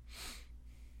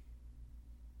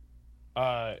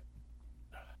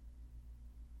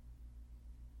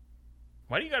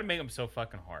 Why do you gotta make them so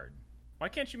fucking hard? Why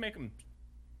can't you make them,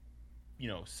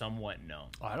 somewhat known?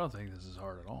 I don't think this is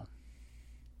hard at all.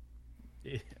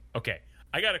 Okay,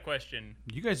 I got a question.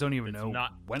 You guys don't even It's know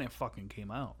not- when it fucking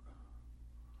came out.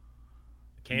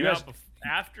 Came You guys- out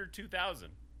after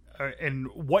 2000. And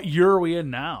what year are we in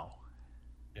now?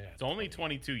 Yeah. It's only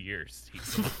 22 years.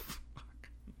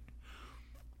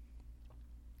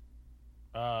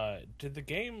 Did the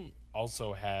game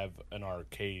also have an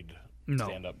arcade No.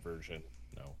 stand-up version?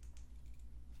 No.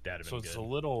 That'd have So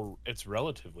been it's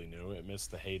relatively new. It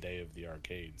missed the heyday of the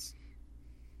arcades.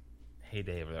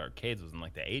 Heyday of the arcades was in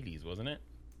like the 80s, wasn't it?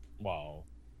 Well,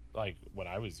 like when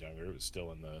I was younger, it was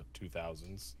still in the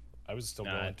 2000s. I was still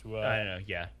Nah, going to I don't know.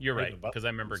 Yeah, you're Raven right. Butler Because I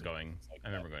remember and going. things like I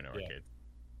remember that. going to Yeah. arcades.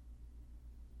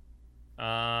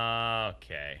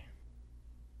 Okay.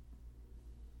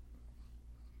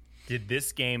 Did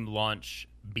this game launch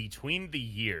between the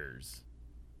years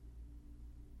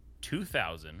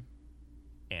 2000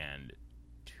 and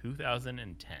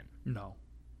 2010? No.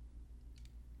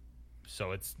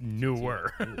 So it's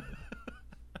newer.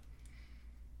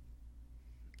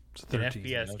 It's An 13.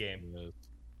 FPS game.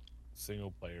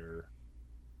 Single player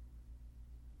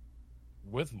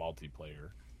with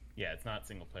multiplayer. Yeah, it's not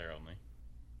single player only.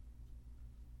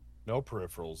 No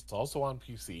peripherals. It's also on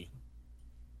PC.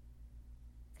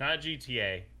 It's not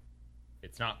GTA.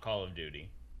 It's not Call of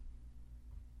Duty.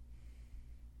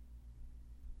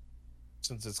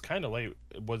 Since it's kind of late,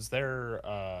 was there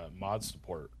mod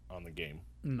support on the game?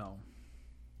 No.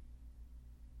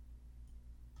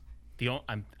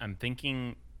 I'm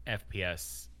thinking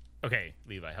FPS. Okay,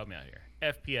 Levi, help me out here.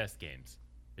 FPS games.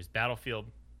 There's Battlefield.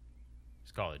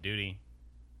 There's Call of Duty.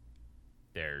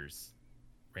 There's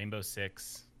Rainbow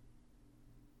Six.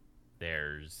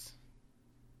 There's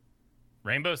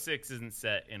Rainbow Six isn't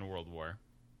set in a World War.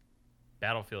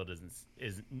 Battlefield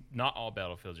is not all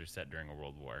Battlefields are set during a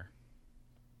World War.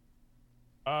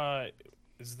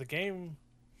 Is the game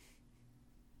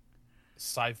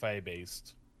sci-fi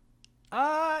based?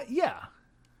 Yeah.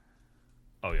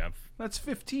 Oh yeah. That's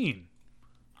 15.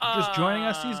 Just joining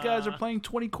us, these guys are playing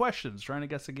 20 questions trying to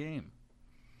guess a game.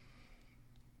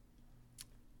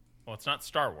 Well, it's not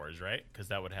Star Wars, right? Because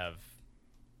that would have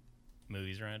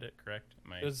movies around it, correct?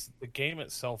 Does the game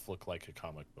itself look like a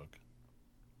comic book?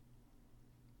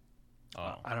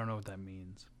 Oh. I don't know what that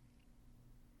means.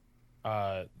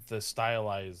 The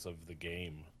stylize of the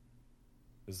game,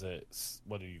 is it,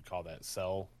 what do you call that,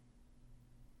 cell?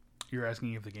 You're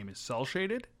asking if the game is cell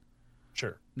shaded?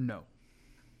 Sure. No.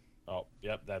 Oh,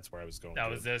 yep, that's where I was going. I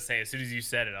was going to say, as soon as you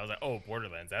said it, I was like, oh,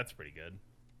 Borderlands, that's pretty good.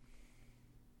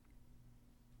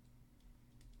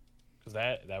 Because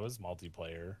that was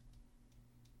multiplayer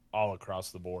all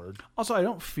across the board. Also, I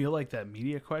don't feel like that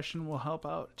media question will help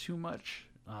out too much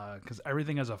because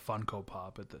everything has a Funko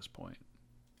Pop at this point.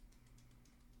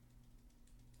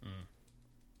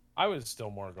 I was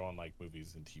still more going like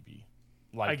movies and TV,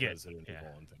 like Resident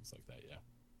Evil and things like that. Yeah,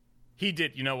 he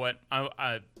did. You know what?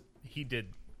 He did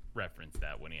reference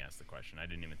that when he asked the question. I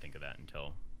didn't even think of that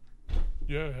until.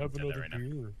 Yeah, have another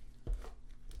beer.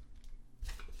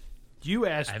 You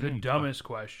asked the dumbest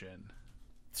question.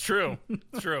 It's true.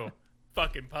 It's true.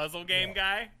 Fucking puzzle game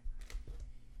guy.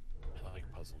 I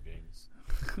like puzzle games.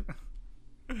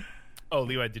 Oh,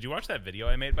 Levi, did you watch that video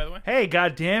I made, by the way? Hey,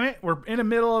 goddammit, we're in the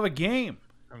middle of a game.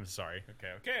 I'm sorry.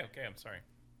 Okay. I'm sorry.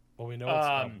 Well, we know it's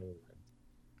not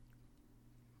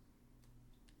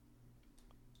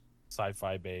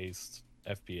sci-fi based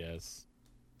FPS.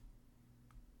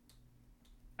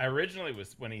 I originally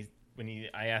was when I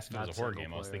asked if it was a horror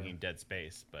game, I was thinking Dead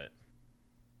Space, but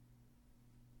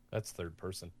that's third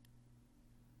person,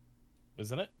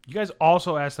 isn't it? You guys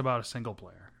also asked about a single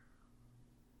player.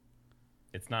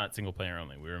 It's not single player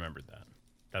only. We remembered that.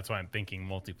 That's why I'm thinking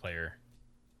multiplayer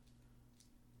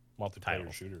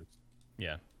titles. Shooters.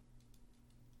 Yeah.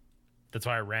 That's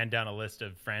why I ran down a list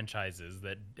of franchises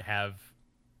that have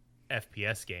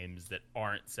FPS games that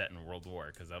aren't set in World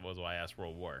War, because that was why I asked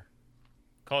World War.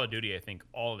 Call of Duty, I think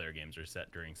all of their games are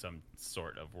set during some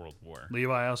sort of World War.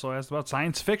 Levi also asked about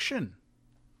science fiction.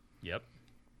 Yep.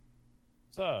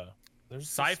 So there's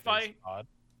sci-fi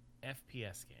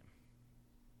FPS game.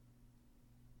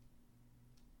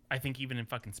 I think even in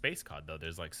fucking Space COD, though,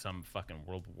 there's like some fucking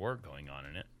World War going on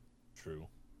in it. True.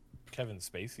 Kevin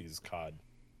Spacey's COD.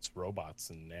 It's robots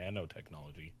and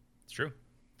nanotechnology. It's true.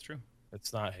 It's true.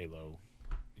 It's not Halo.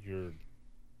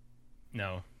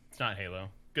 No, it's not Halo.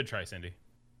 Good try, Cindy.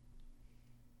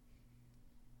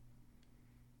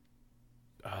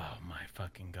 Oh my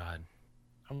fucking god.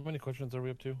 How many questions are we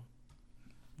up to?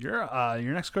 Your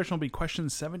next question will be question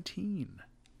 17.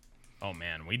 Oh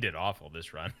man, we did awful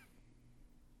this run.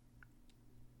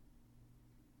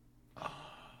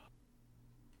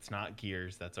 It's not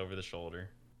Gears. That's over the shoulder.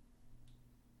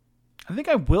 I think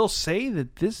I will say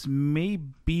that this may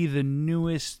be the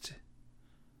newest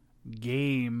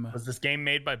game. Was this game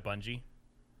made by Bungie?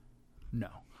 No.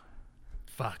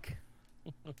 Fuck.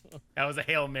 That was a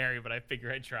Hail Mary, but I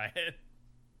figure I'd try it.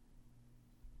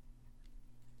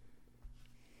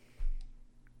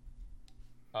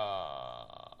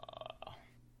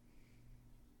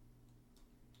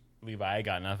 Levi, I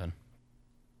got nothing.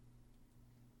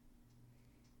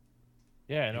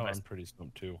 Yeah, I know. I'm pretty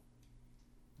stumped too.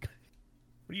 What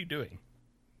are you doing?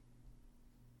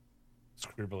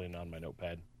 Scribbling on my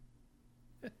notepad.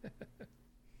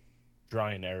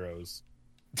 Drawing arrows.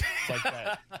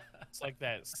 It's like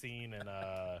that scene in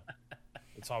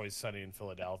It's Always Sunny in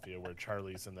Philadelphia where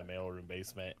Charlie's in the mailroom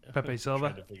basement. Pepe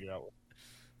Silva? Trying to figure out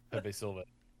Pepe Silva.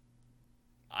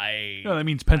 No, that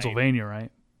means Pennsylvania,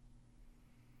 right?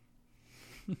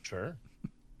 Sure.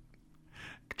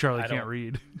 Charlie can't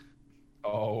read.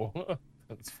 Oh,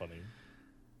 that's funny.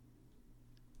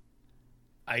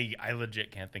 I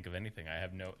legit can't think of anything. I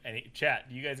have any chat.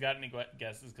 Do you guys got any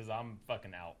guesses? Because I'm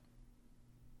fucking out.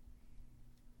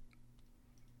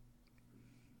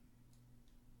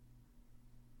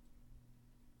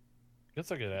 I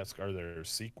guess I could ask, are there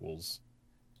sequels?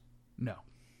 No.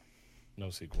 No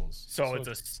sequels. So it's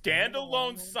a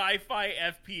standalone sci-fi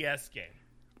FPS game.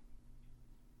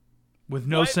 With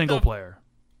no single player.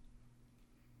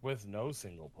 With no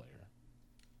single player.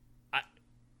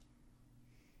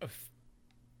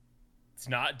 It's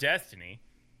not Destiny.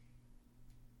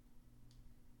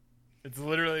 It's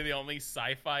literally the only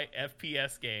sci-fi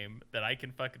FPS game that I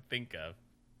can fucking think of.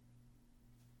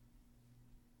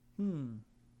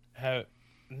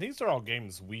 these are all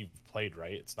games we've played,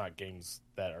 right? It's not games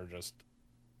that are just.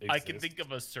 I can think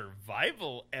of a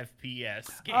survival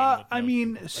FPS game. I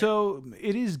mean, so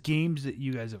it is games that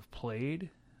you guys have played,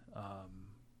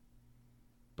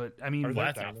 but I mean, Are there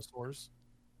that's not- dinosaurs?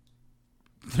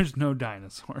 there's no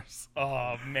dinosaurs.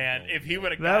 Oh man, if he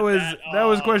would have That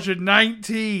was question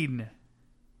 19.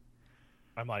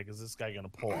 I'm like, is this guy gonna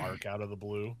pull Ark out of the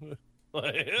blue?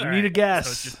 Like, You need a guess.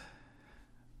 So it's just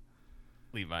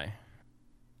Levi.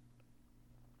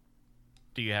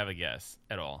 Do you have a guess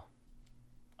at all?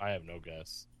 I have no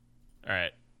guess. All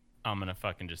right, I'm gonna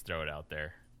fucking just throw it out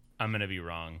there. I'm gonna be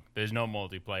wrong. There's no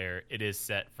multiplayer. It is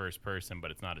set first person,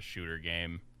 but it's not a shooter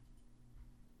game.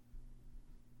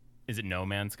 Is it No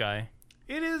Man's Sky?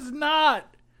 It is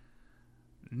not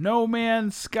No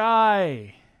Man's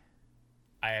Sky.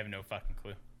 I have no fucking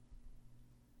clue.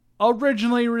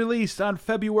 Originally released on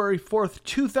February 4th,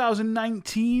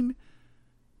 2019,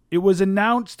 it was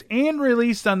announced and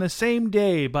released on the same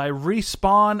day by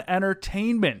Respawn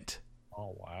Entertainment.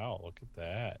 Oh wow, look at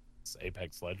that! It's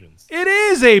Apex Legends. It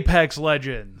is Apex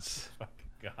Legends.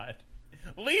 Fucking God.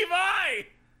 Levi!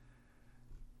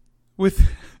 With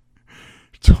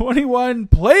 21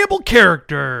 playable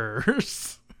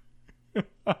characters.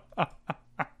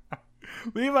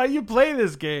 Levi, you play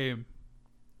this game.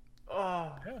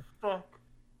 Oh, fuck.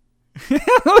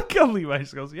 Look how Levi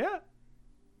just goes, yeah.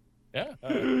 Yeah,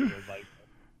 like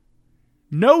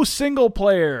No single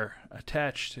player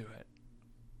attached to it.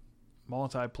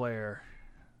 Multiplayer.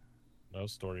 no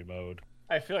story mode.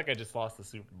 I feel like I just lost the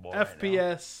Super Bowl.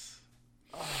 FPS.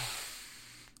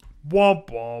 Womp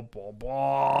womp womp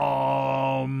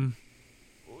womp.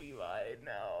 Levi,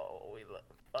 no. We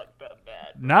fucked up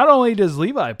bad. Not only does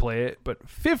Levi play it, but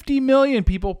 50 million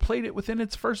people played it within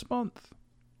its first month.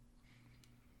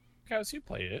 Guys, you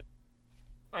played it.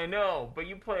 I know, but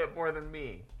you play it more than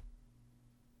me.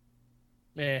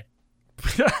 Meh.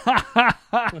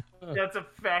 That's a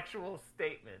factual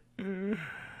statement.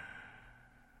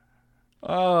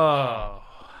 Oh.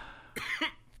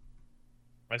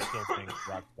 I still think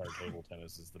Rockstar Table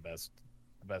Tennis is the best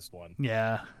one.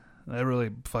 Yeah. That really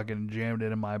fucking jammed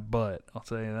it in my butt. I'll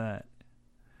tell you that.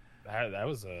 That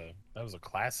was a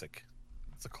classic.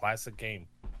 It's a classic game.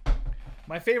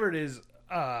 My favorite is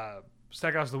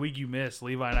Stackhouse the Week You Missed.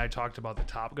 Levi and I talked about the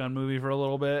Top Gun movie for a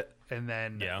little bit, and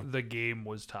then Yeah. the game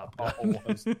was Top Gun. Oh, it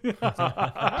was.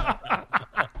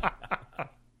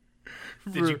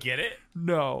 Did you get it?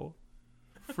 No.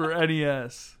 For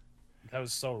NES. That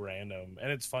was so random,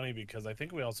 and it's funny because I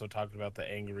think we also talked about the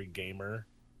Angry Gamer.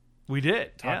 We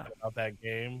did. Talking about that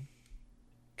game,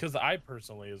 because I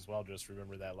personally as well just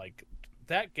remember that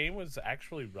that game was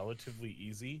actually relatively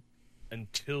easy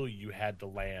until you had to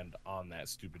land on that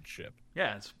stupid ship.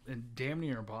 Yeah, it's damn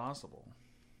near impossible.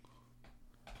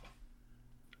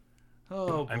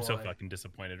 Oh, boy. I'm so fucking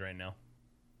disappointed right now.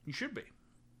 You should be.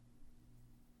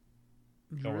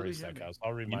 You Don't worry, really should be. Stackhouse.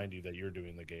 I'll remind you that you're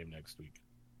doing the game next week.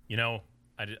 You know,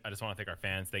 I just want to thank our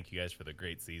fans. Thank you guys for the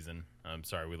great season. I'm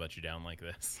sorry we let you down like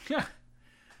this. Yeah.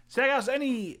 Stackhouse,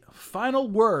 any final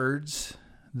words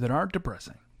that aren't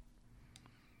depressing?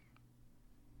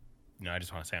 No, I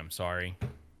just want to say I'm sorry.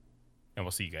 And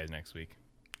we'll see you guys next week.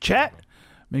 Chat,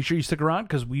 make sure you stick around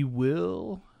because we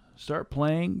will start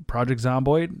playing Project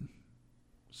Zomboid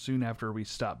soon after we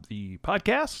stop the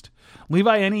podcast.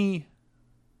 Levi, any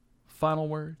final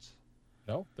words?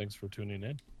 No, thanks for tuning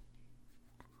in.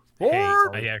 Hey,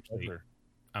 Or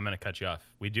I'm going to cut you off.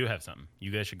 We do have something.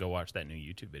 You guys should go watch that new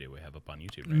YouTube video we have up on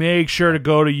YouTube. Right? make sure to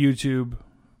go to YouTube, Watch,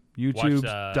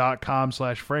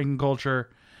 youtube.com/frankenculture,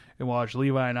 and watch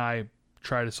Levi and I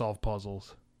try to solve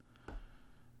puzzles.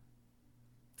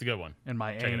 It's a good one. And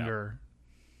my Check it out. anger,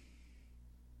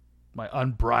 my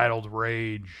unbridled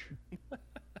rage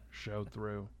showed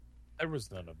through. There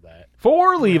was none of that.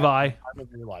 For Levi, Time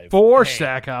of your life. for Hey,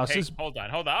 Stackhouse. Hey, hold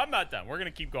on. I'm not done. We're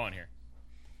going to keep going here.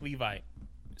 Levi,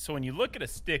 so when you look at a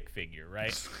stick figure, right?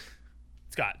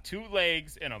 It's got two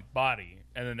legs and a body,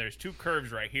 and then there's two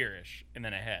curves right here-ish, and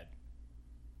then a head.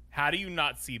 How do you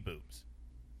not see boobs?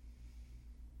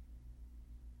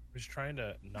 He's trying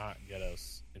to not get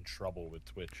us in trouble with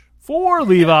Twitch. For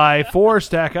Levi, for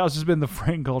Stackhouse, has been the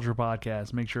Frank Culture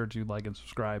Podcast. Make sure to like and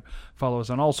subscribe. Follow us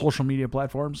on all social media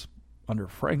platforms under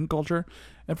Frank Culture.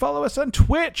 And follow us on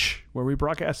Twitch, where we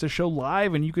broadcast this show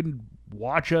live, and you can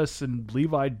watch us and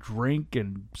Levi drink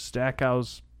and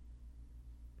Stackhouse.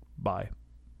 Bye.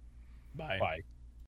 Bye. Bye.